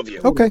the two of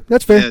you. Okay,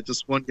 that's fair. Yeah,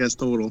 just 1 guess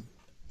total.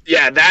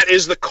 Yeah, that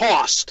is the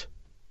cost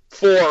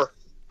for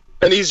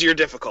an easier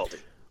difficulty.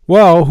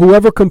 Well,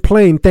 whoever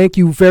complained, thank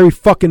you very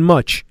fucking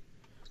much.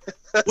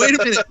 Wait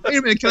a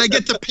minute. Can I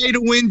get the pay to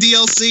win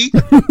DLC?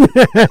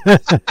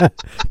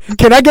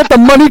 Can I get the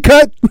money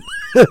cut?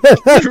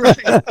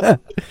 Right.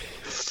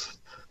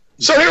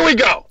 So here we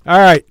go. All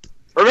right.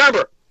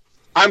 Remember,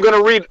 I'm going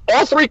to read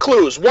all 3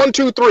 clues. 1,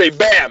 2, 3,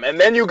 bam, and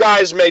then you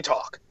guys may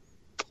talk.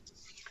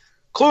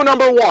 Clue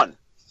number 1.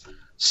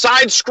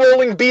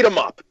 Side-scrolling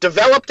beat-em-up,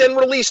 developed and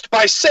released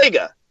by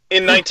Sega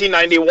in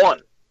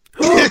 1991.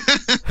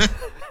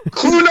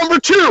 Clue number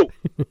 2.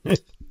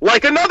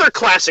 Like another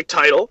classic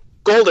title,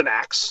 Golden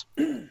Axe,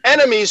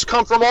 enemies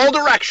come from all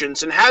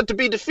directions and had to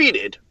be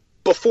defeated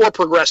before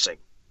progressing.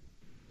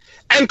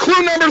 And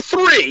clue number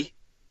 3.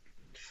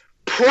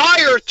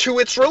 Prior to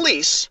its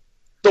release,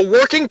 the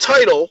working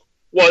title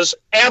was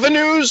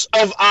Avenues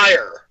of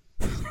Ire.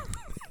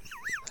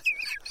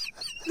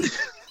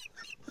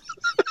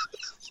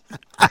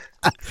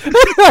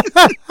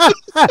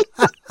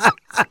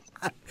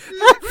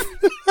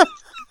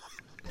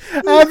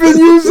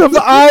 Avenues of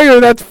Ire.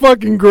 That's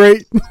fucking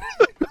great.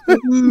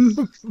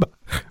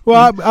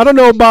 Well, I don't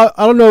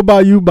know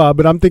about you, Bob,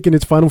 but I'm thinking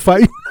it's Final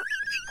Fight.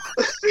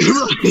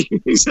 Right.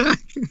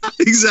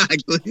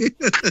 Exactly.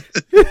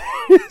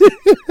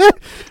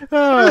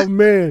 Oh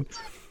man.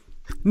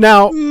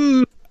 Now,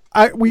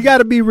 we got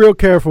to be real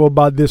careful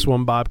about this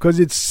one, Bob, because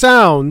it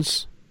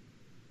sounds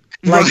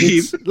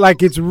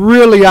like it's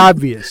really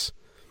obvious.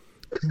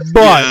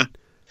 But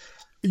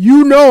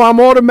I'm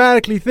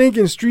automatically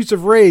thinking Streets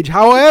of Rage.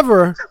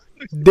 However,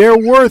 there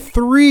were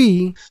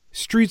 3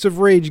 Streets of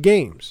Rage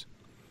games.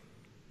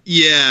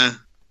 Yeah.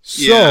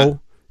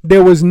 So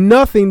there was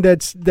nothing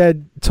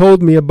that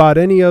told me about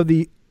any of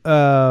the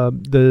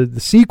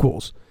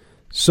sequels.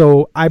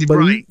 So I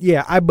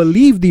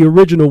believe the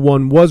original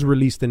one was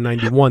released in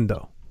 91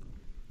 though.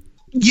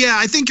 Yeah,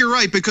 I think you're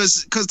right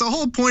because the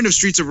whole point of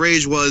Streets of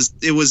Rage was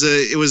it was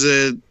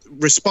a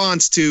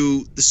response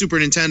to the Super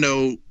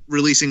Nintendo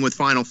releasing with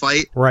Final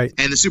Fight. Right.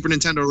 And the Super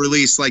Nintendo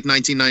released like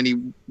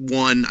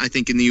 1991, I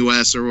think, in the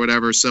US or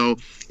whatever. So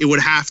it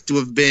would have to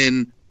have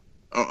been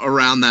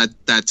around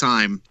that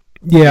time.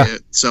 Yeah.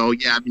 So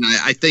yeah, I mean,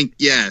 I think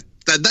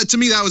that to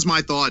me that was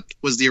my thought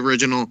was the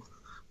original.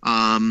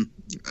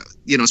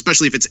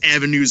 Especially if it's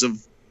Avenues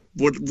of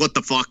what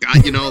the fuck,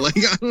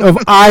 of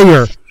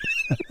ire.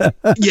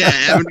 Yeah,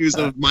 Avenues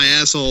of my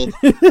asshole.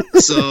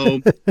 So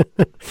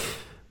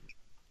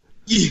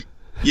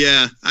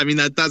Yeah, I mean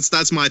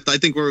that's my. I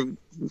think we're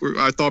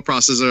our thought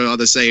processes are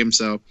the same.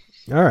 So.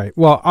 All right.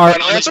 Well, our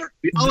Final answer?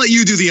 I'll let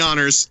you do the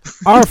honors.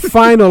 our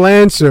final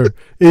answer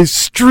is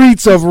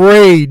Streets of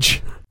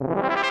Rage.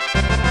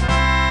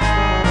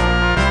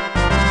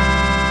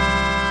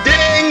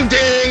 Ding,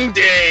 ding,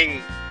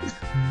 ding.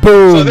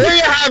 Boom. So there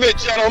you have it,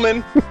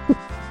 gentlemen.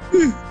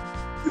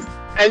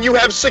 And you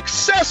have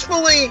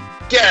successfully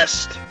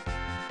guessed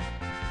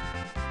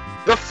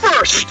the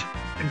first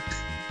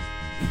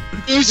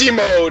easy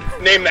mode.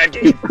 Name that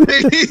game.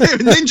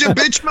 Ninja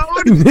bitch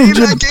mode. Name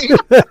that game.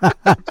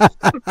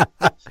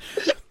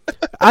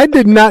 I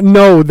did not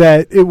know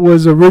that it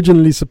was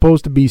originally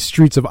supposed to be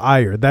Streets of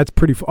Ire. That's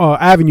pretty.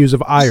 Avenues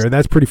of Ire.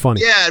 That's pretty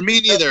funny. Yeah,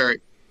 me neither.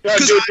 Yeah,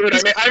 dude,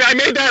 I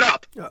made that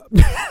up.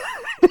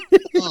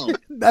 Oh,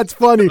 That's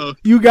funny.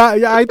 You got.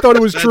 Yeah, I thought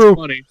it was that's true.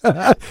 funny.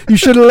 You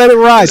should have let it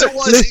ride. It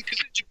was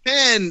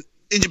in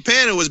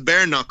Japan it was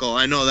bare knuckle.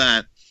 I know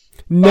that.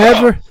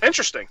 Never,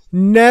 Interesting.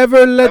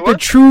 never let That the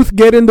works. truth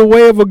get in the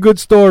way of a good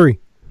story.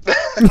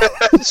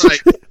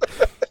 Right.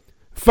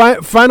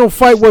 Final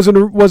Fight was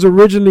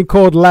originally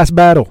called Last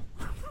Battle.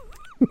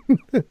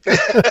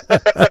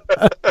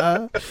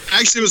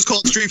 Actually, it was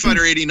called Street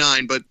Fighter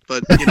 '89, but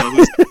you know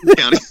who's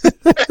counting?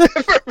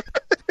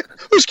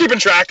 Who's keeping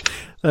track?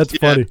 That's Yeah.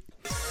 funny.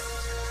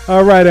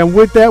 All right, and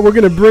with that, we're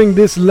going to bring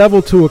this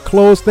level to a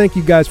close. Thank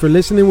you guys for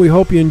listening. We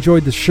hope you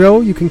enjoyed the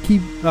show. You can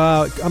keep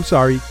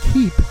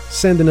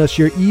sending us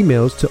your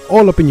emails to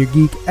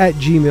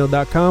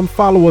allupinyourgeek@gmail.com.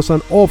 Follow us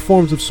on all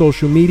forms of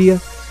social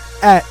media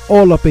at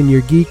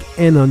allupinyourgeek.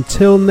 And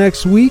until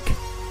next week,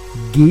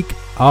 geek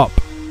up.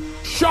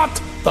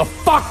 Shut the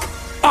fuck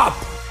up!